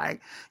time.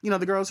 Like,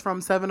 the girls from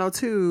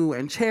 702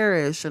 and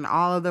Cherish and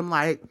all of them,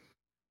 like,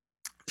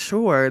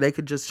 sure, they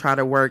could just try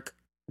to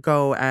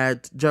go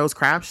at Joe's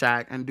Crab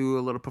Shack and do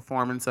a little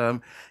performance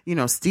of,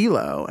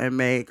 Stilo and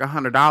make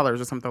 $100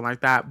 or something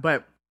like that.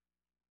 But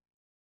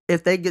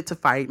if they get to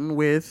fighting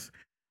with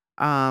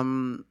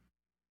Aubrey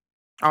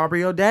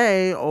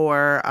O'Day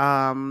or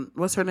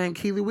what's her name,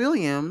 Keely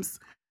Williams,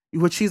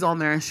 Which she's on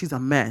there and she's a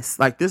mess.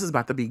 Like, this is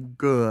about to be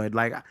good.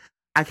 Like,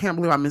 I can't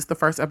believe I missed the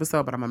first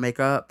episode, but I'm gonna make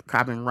up.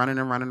 I've been running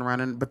and running and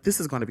running, but this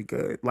is gonna be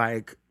good.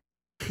 Like,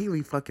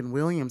 Keely fucking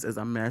Williams is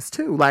a mess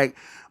too. Like,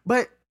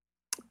 but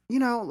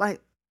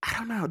like, I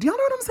don't know. Do y'all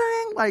know what I'm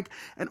saying? Like,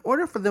 in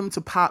order for them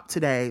to pop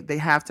today, they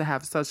have to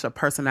have such a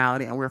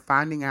personality. And we're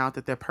finding out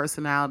that their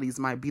personalities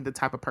might be the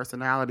type of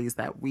personalities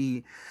that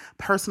we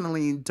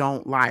personally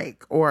don't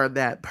like. Or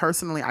that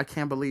personally, I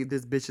can't believe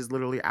this bitch is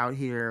literally out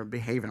here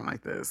behaving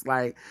like this.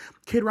 Like,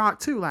 Kid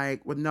Rock too,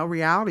 like, with no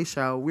reality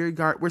show,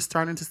 we're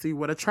starting to see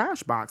what a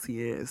trash box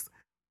he is.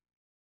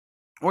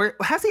 Or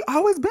has he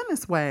always been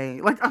this way?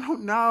 Like, I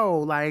don't know.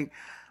 Like,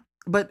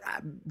 but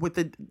with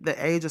the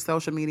age of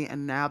social media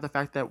and now the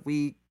fact that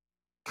we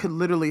could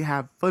literally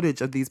have footage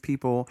of these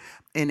people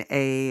in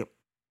a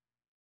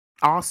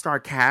all-star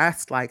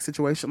cast like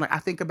situation. Like, I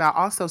think about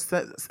also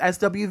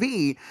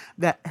SWV,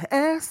 that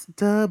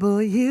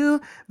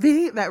SWV,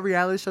 that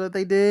reality show that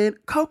they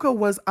did. Coco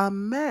was a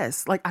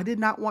mess. Like, I did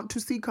not want to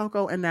see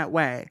Coco in that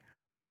way.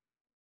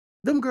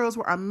 Them girls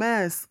were a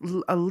mess.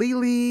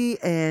 Lily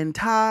and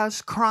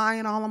Tosh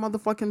crying all the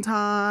motherfucking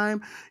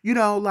time.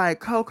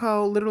 Like,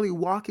 Coco literally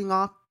walking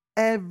off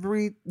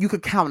you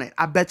could count it.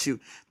 I bet you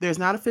there's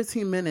not a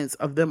 15 minutes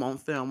of them on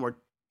film where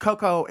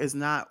Coco is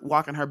not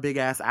walking her big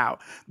ass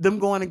out. Them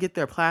going to get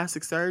their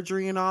plastic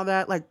surgery and all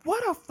that. Like,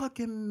 what a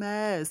fucking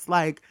mess.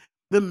 Like,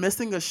 them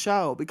missing a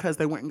show because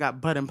they went and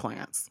got butt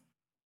implants.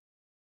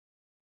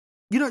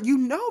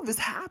 This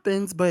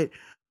happens, but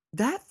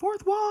that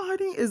fourth wall,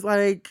 honey, is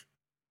like,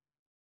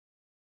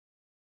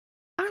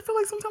 I feel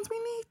like sometimes we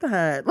need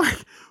that. Like,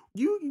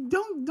 you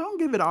don't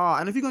give it all.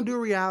 And if you're gonna do a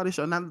reality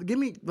show, now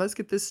let's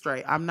get this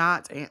straight. I'm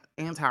not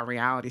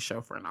anti-reality show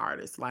for an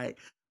artist. Like,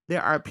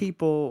 there are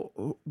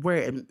people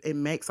where it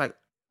makes like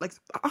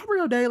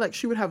Aubrey O'Day, like,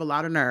 she would have a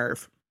lot of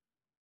nerve,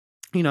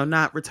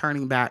 not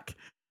returning back,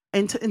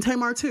 and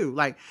Tamar too,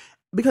 like,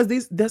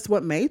 because that's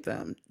what made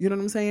them. You know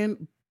what I'm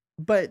saying?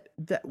 But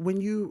that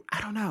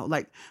I don't know,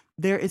 like,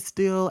 there is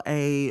still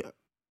a,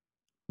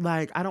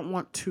 like, I don't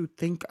want to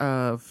think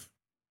of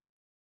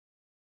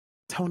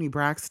Toni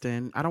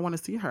Braxton. I don't want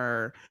to see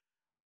her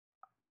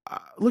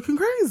looking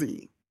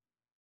crazy,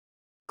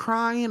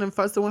 crying and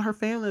fussing with her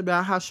family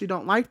about how she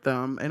don't like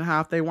them and how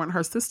if they weren't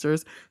her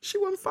sisters, she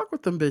wouldn't fuck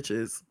with them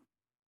bitches.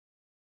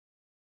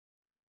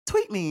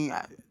 Tweet me.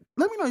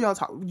 Let me know y'all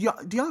talk.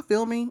 Do y'all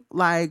feel me?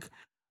 Like,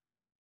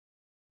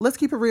 let's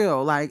keep it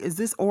real. Like, is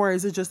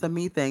it just a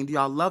me thing? Do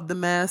y'all love the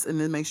mess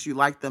and it makes you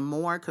like them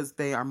more because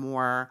they are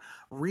more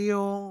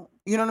real?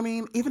 You know what I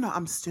mean? Even though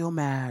I'm still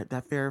mad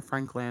that Farrah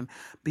Franklin,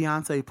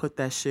 Beyonce put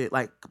that shit,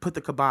 like, put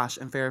the kibosh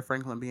and Farrah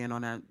Franklin being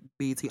on that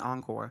BET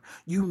Encore.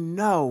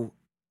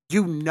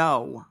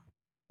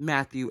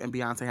 Matthew and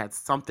Beyonce had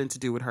something to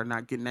do with her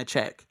not getting that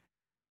check.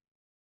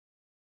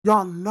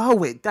 Y'all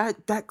know it.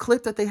 That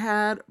clip that they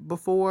had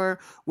before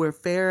where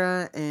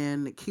Farrah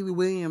and Keely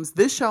Williams,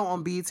 this show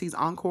on BET's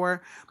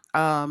Encore,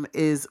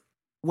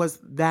 was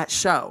that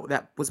show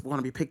that was going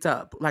to be picked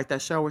up. Like,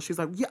 that show where she's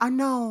like, yeah, I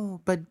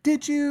know, but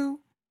did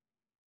you?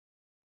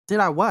 Did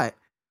I what?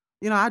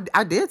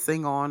 I did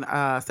sing on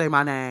Say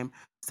My Name.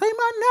 Say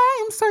my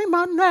name, say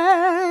my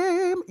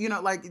name.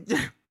 Like,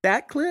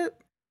 that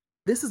clip.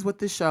 This is what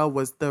this show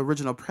was, the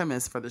original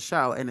premise for the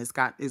show, and it's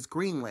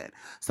greenlit.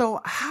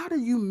 So how do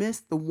you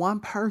miss the one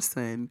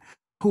person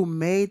who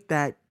made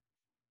that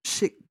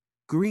shit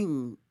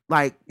green?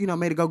 Like,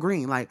 made it go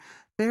green. Like,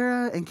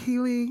 Farrah and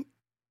Keely,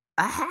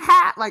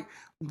 like,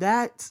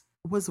 that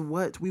was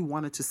what we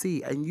wanted to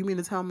see. And you mean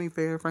to tell me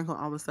Farrah Franklin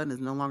all of a sudden is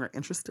no longer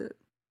interested?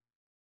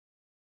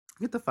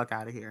 Get the fuck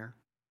out of here.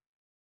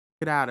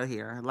 Get out of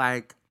here.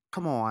 Like,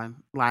 come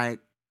on. Like,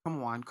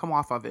 come on. Come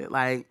off of it.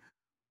 Like,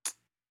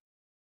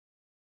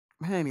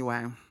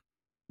 anyway.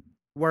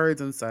 Words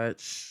and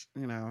such,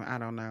 I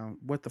don't know.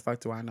 What the fuck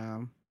do I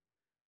know?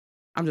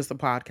 I'm just a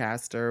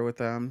podcaster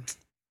with a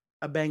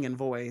banging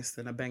voice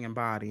and a banging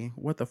body.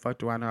 What the fuck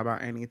do I know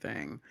about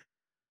anything?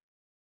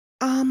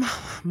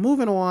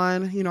 Moving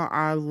on,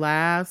 our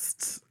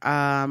last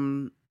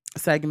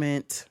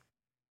segment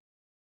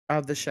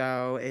of the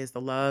show is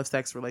the love,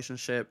 sex,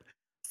 relationship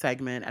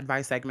segment,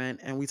 advice segment,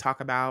 and we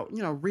talk about,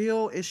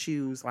 real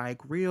issues, like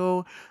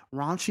real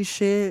raunchy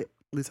shit.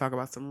 We talk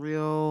about some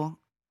real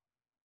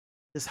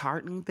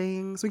disheartening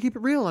things. We keep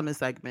it real on this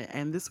segment,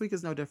 and this week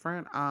is no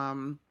different.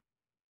 I'm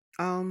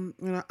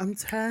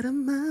tired of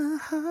my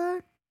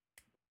heart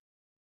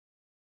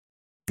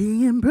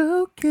being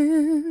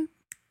broken.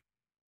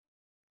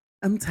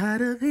 I'm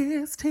tired of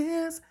these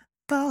tears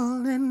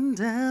falling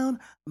down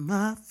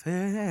my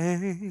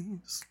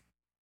face.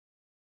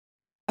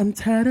 I'm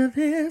tired of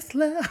this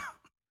love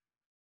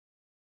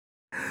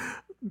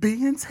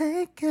being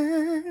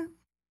taken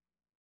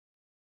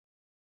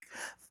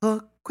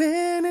for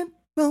granted.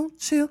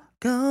 Won't you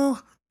go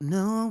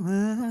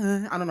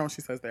nowhere? I don't know what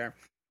she says there,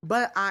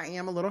 but I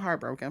am a little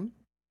heartbroken.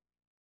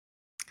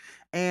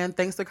 And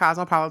thanks to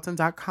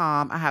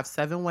Cosmopolitan.com, I have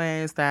 7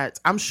 ways that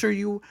I'm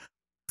sure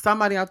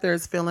somebody out there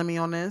is feeling me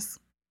on this.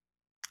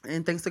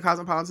 And thanks to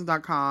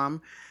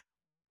Cosmopolitan.com,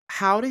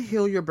 How to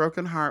heal your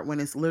broken heart when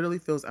it literally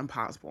feels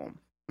impossible.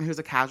 And here's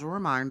a casual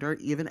reminder,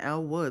 even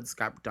Elle Woods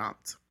got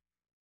dumped.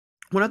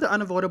 One of the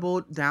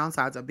unavoidable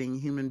downsides of being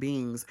human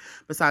beings,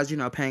 besides,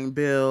 paying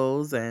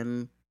bills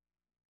and,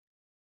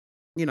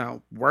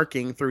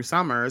 working through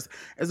summers,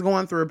 is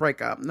going through a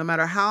breakup. No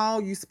matter how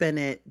you spin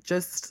it, it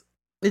just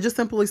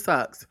simply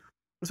sucks.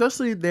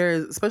 Especially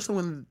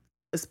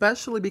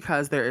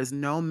because there is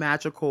no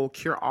magical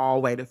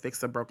cure-all way to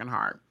fix a broken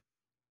heart.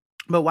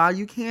 But while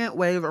you can't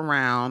wave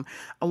around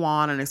a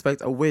wand and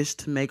expect a wish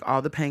to make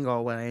all the pain go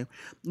away,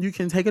 you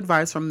can take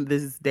advice from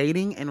this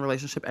dating and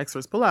relationship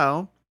experts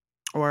below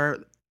or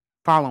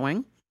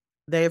following.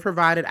 They have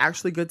provided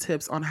actually good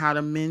tips on how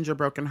to mend your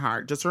broken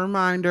heart. Just a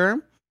reminder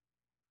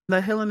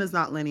that healing is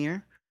not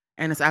linear,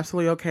 and it's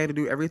absolutely okay to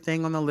do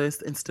everything on the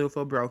list and still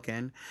feel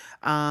broken.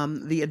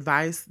 The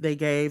advice they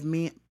gave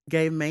may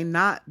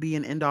not be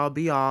an end all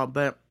be all,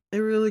 but it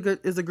really good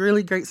is a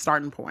really great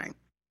starting point.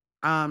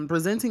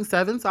 Presenting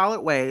 7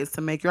 solid ways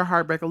to make your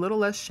heartbreak a little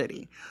less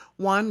shitty.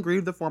 1,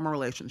 grieve the former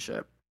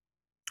relationship.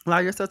 Allow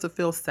yourself to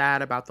feel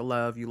sad about the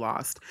love you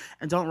lost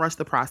and don't rush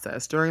the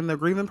process. During the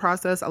grieving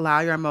process,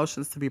 allow your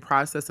emotions to be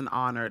processed and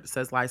honored,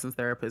 says licensed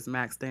therapist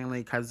Max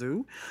Stanley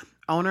Kazoo,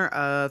 owner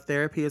of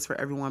Therapy is for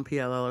Everyone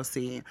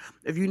PLLC.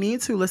 If you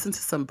need to listen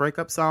to some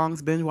breakup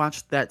songs, binge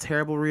watch that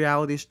terrible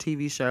reality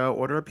TV show,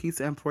 order a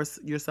pizza, and pour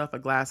yourself a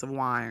glass of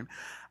wine.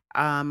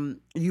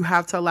 You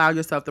have to allow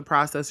yourself to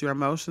process your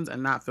emotions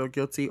and not feel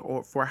guilty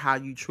or for how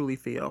you truly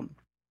feel,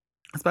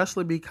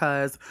 especially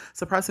because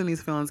suppressing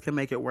these feelings can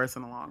make it worse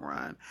in the long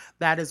run.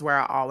 That is where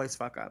I always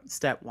fuck up.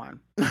 Step 1.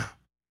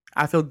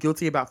 I feel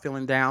guilty about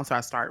feeling down, so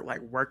I start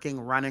like working,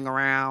 running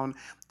around,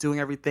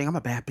 doing everything. I'm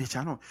a bad bitch.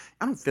 I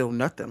don't feel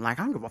nothing. Like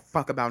I don't give a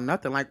fuck about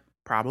nothing. Like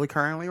probably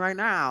currently right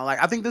now. Like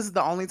I think this is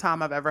the only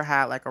time I've ever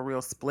had like a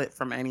real split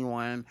from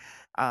anyone.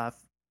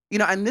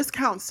 And this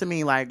counts to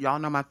me, like y'all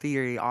know my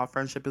theory, all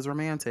friendship is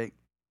romantic.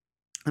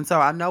 And so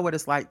I know what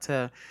it's like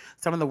to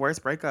some of the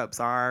worst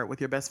breakups are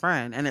with your best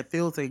friend, and it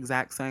feels the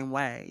exact same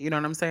way. You know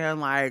what I'm saying?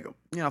 Like,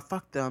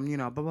 fuck them,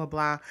 blah, blah,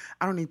 blah.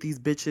 I don't need these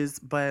bitches,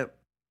 but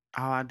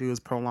all I do is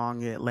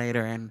prolong it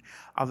later. And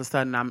all of a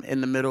sudden, I'm in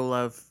the middle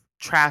of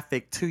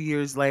traffic 2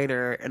 years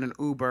later in an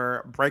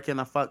Uber, breaking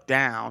the fuck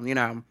down.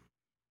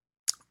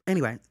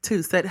 Anyway,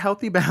 2, set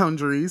healthy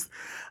boundaries.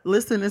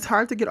 Listen, it's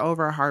hard to get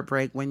over a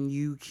heartbreak when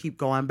you keep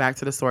going back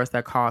to the source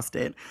that caused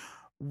it,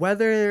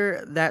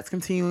 whether that's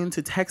continuing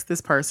to text this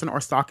person or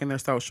stalking their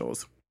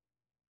socials.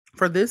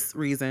 For this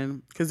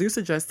reason, Kazoo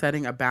suggests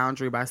setting a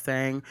boundary by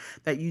saying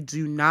that you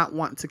do not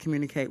want to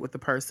communicate with the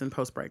person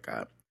post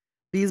breakup.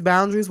 These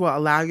boundaries will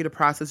allow you to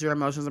process your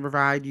emotions and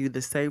provide you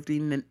the safety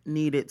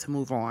needed to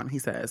move on, he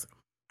says.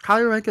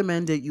 Highly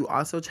recommended you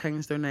also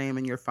change their name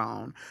in your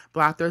phone,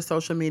 block their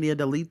social media,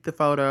 delete the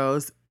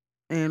photos,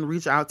 and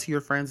reach out to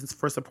your friends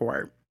for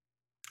support.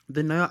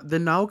 The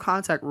no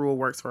contact rule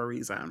works for a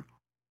reason.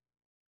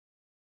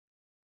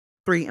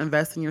 3,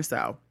 invest in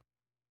yourself.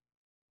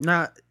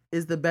 Now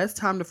is the best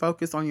time to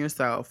focus on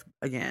yourself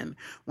again.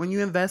 When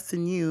you invest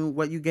in you,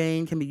 what you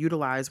gain can be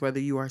utilized whether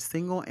you are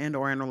single and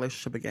or in a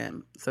relationship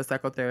again, says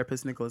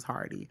psychotherapist Nicholas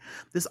Hardy.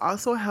 This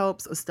also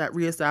helps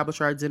reestablish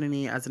your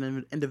identity as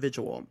an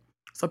individual.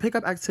 So pick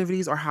up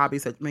activities or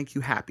hobbies that make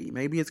you happy.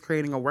 Maybe it's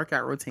creating a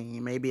workout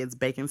routine. Maybe it's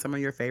baking some of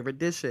your favorite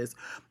dishes.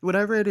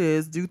 Whatever it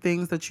is, do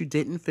things that you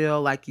didn't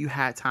feel like you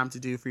had time to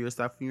do for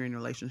yourself when you're in a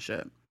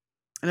relationship.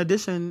 In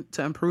addition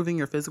to improving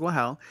your physical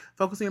health,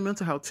 focus on your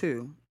mental health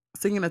too.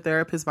 Seeing a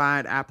therapist via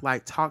an app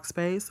like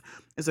Talkspace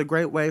is a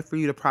great way for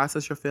you to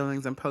process your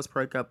feelings and post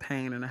breakup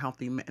pain in a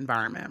healthy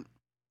environment.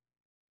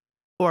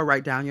 Or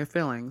write down your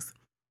feelings.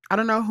 I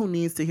don't know who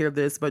needs to hear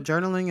this, but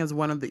journaling is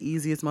one of the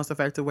easiest, most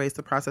effective ways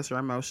to process your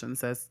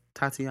emotions, says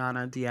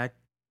Tatiana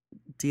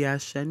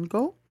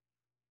Diashenko.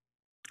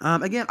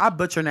 Again, I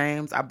butcher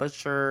names. I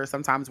butcher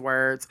sometimes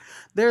words.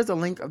 There's a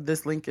link of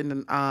this link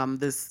in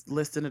this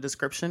list in the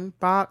description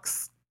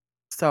box.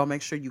 So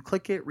make sure you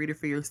click it, read it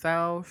for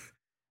yourself.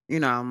 You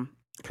know,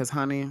 because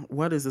honey,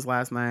 what is his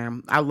last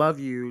name? I love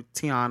you,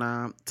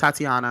 Tatiana,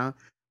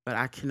 but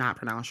I cannot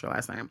pronounce your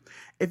last name.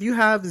 If you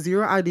have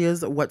zero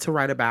ideas of what to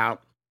write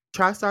about,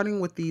 try starting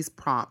with these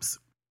prompts.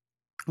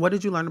 What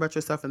did you learn about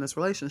yourself in this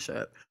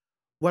relationship?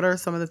 What are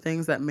some of the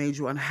things that made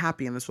you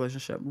unhappy in this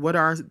relationship? What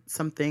are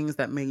some things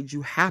that made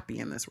you happy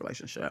in this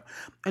relationship?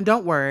 And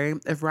don't worry,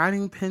 if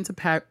writing pen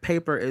to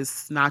paper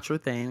is not your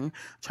thing,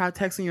 try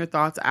texting your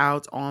thoughts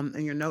out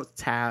in your notes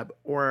tab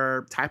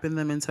or typing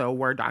them into a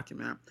Word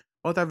document.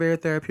 Both are very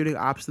therapeutic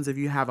options if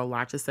you have a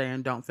lot to say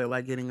and don't feel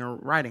like getting a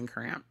writing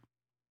cramp.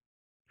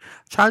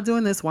 Try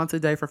doing this once a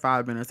day for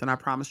 5 minutes, and I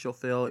promise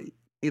you'll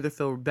either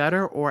feel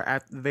better or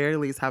at the very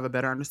least have a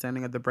better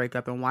understanding of the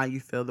breakup and why you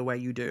feel the way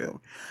you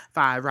do.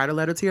 5, write a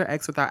letter to your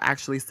ex without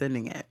actually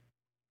sending it.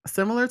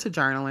 Similar to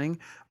journaling,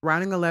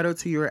 writing a letter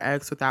to your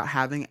ex without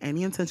having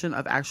any intention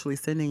of actually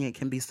sending it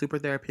can be super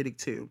therapeutic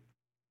too,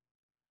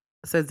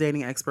 says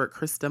dating expert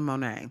Krista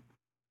Monet.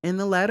 In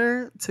the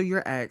letter to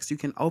your ex, you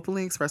can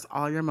openly express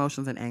all your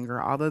emotions and anger,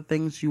 all the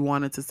things you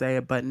wanted to say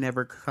but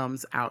never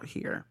comes out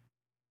here.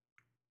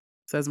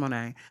 says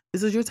Monet.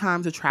 This is your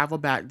time to travel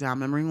back down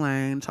memory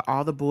lane to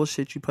all the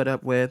bullshit you put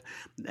up with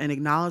and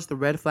acknowledge the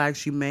red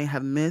flags you may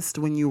have missed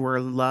when you were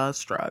love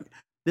struck.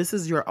 This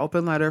is your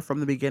open letter from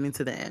the beginning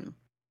to the end.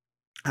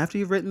 After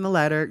you've written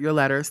your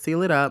letter,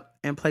 seal it up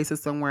and place it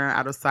somewhere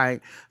out of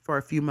sight for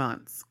a few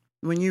months.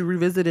 When you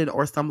revisit it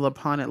or stumble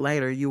upon it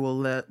later, you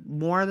will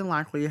more than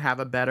likely have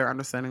a better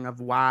understanding of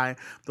why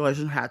the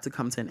relationship had to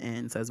come to an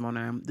end, says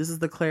Monet. This is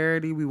the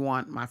clarity we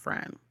want, my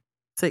friend.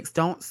 6,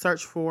 don't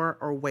search for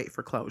or wait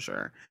for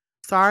closure.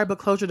 Sorry, but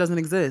closure doesn't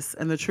exist.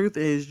 And the truth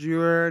is,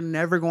 you're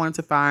never going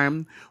to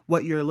find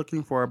what you're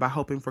looking for by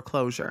hoping for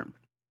closure.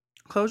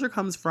 Closure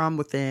comes from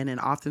within and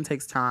often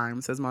takes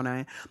time, says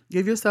Monet.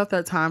 Give yourself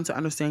that time to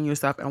understand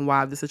yourself and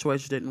why the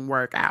situation didn't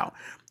work out.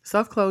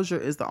 Self-closure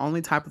is the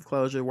only type of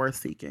closure worth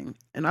seeking.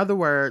 In other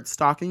words,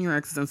 stalking your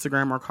ex's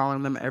Instagram or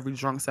calling them every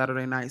drunk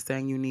Saturday night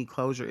saying you need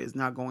closure is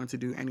not going to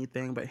do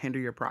anything but hinder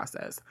your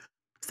process.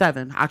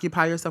 7,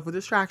 occupy yourself with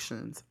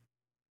distractions.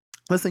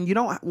 Listen, you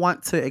don't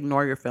want to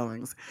ignore your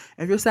feelings.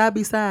 If you're sad,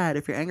 be sad.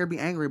 If you're angry, be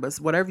angry. But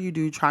whatever you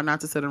do, try not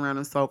to sit around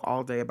and sulk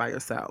all day by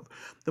yourself.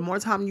 The more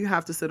time you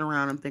have to sit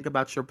around and think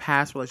about your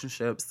past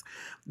relationships,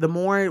 the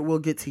more it will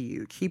get to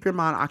you. Keep your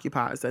mind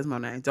occupied, says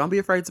Monet. Don't be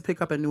afraid to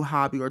pick up a new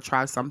hobby or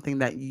try something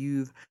that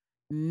you've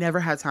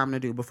never had time to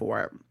do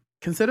before.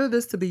 Consider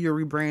this to be your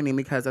rebranding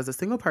because as a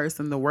single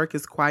person, the work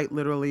is quite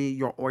literally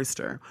your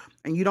oyster.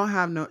 And you don't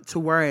have to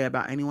worry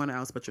about anyone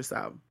else but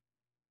yourself.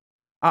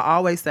 I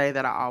always say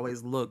that I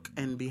always look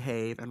and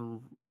behave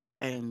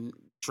and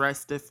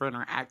dress different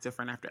or act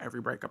different after every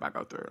breakup I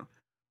go through.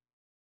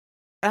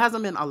 It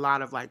hasn't been a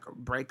lot of like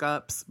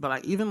breakups, but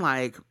like even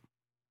like,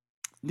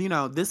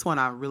 this one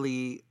I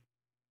really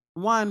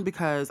won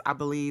because I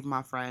believe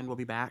my friend will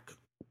be back.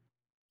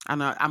 I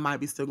know I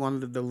might be still going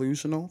through the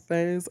delusional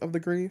phase of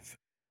the grief,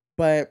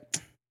 but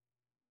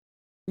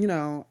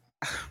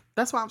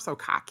that's why I'm so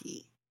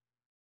cocky.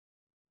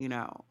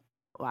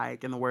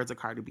 Like in the words of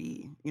Cardi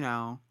B,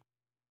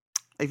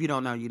 if you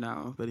don't know, you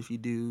know. But if you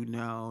do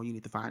know,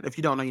 if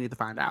you don't know, you need to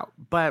find out.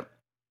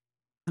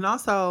 And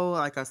also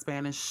like a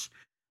Spanish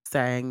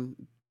saying,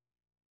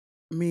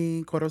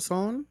 mi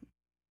corazón,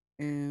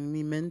 en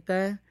mi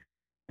mente,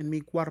 en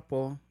mi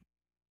cuerpo,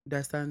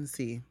 están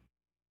sí.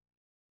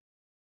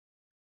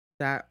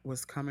 That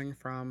was coming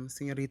from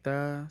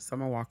Señorita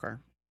Summer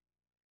Walker.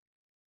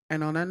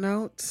 And on that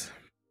note,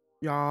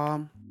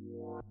 y'all,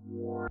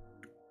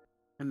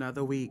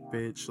 another week,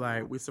 bitch.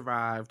 Like, we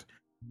survived.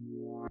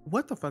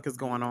 What the fuck is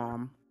going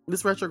on?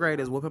 This retrograde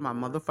is whooping my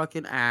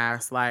motherfucking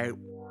ass. Like,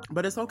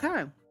 but it's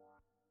okay.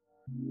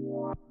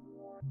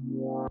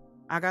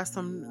 I got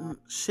some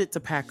shit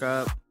to pack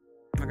up.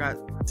 I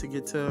got to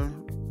get to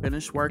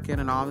finish working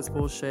and all this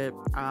bullshit.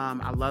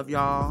 I love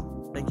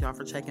y'all. Thank y'all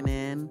for checking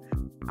in.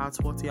 I'll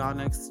talk to y'all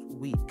next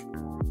week.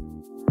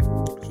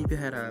 Keep your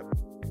head up.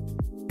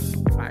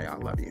 Bye, y'all.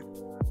 Love you.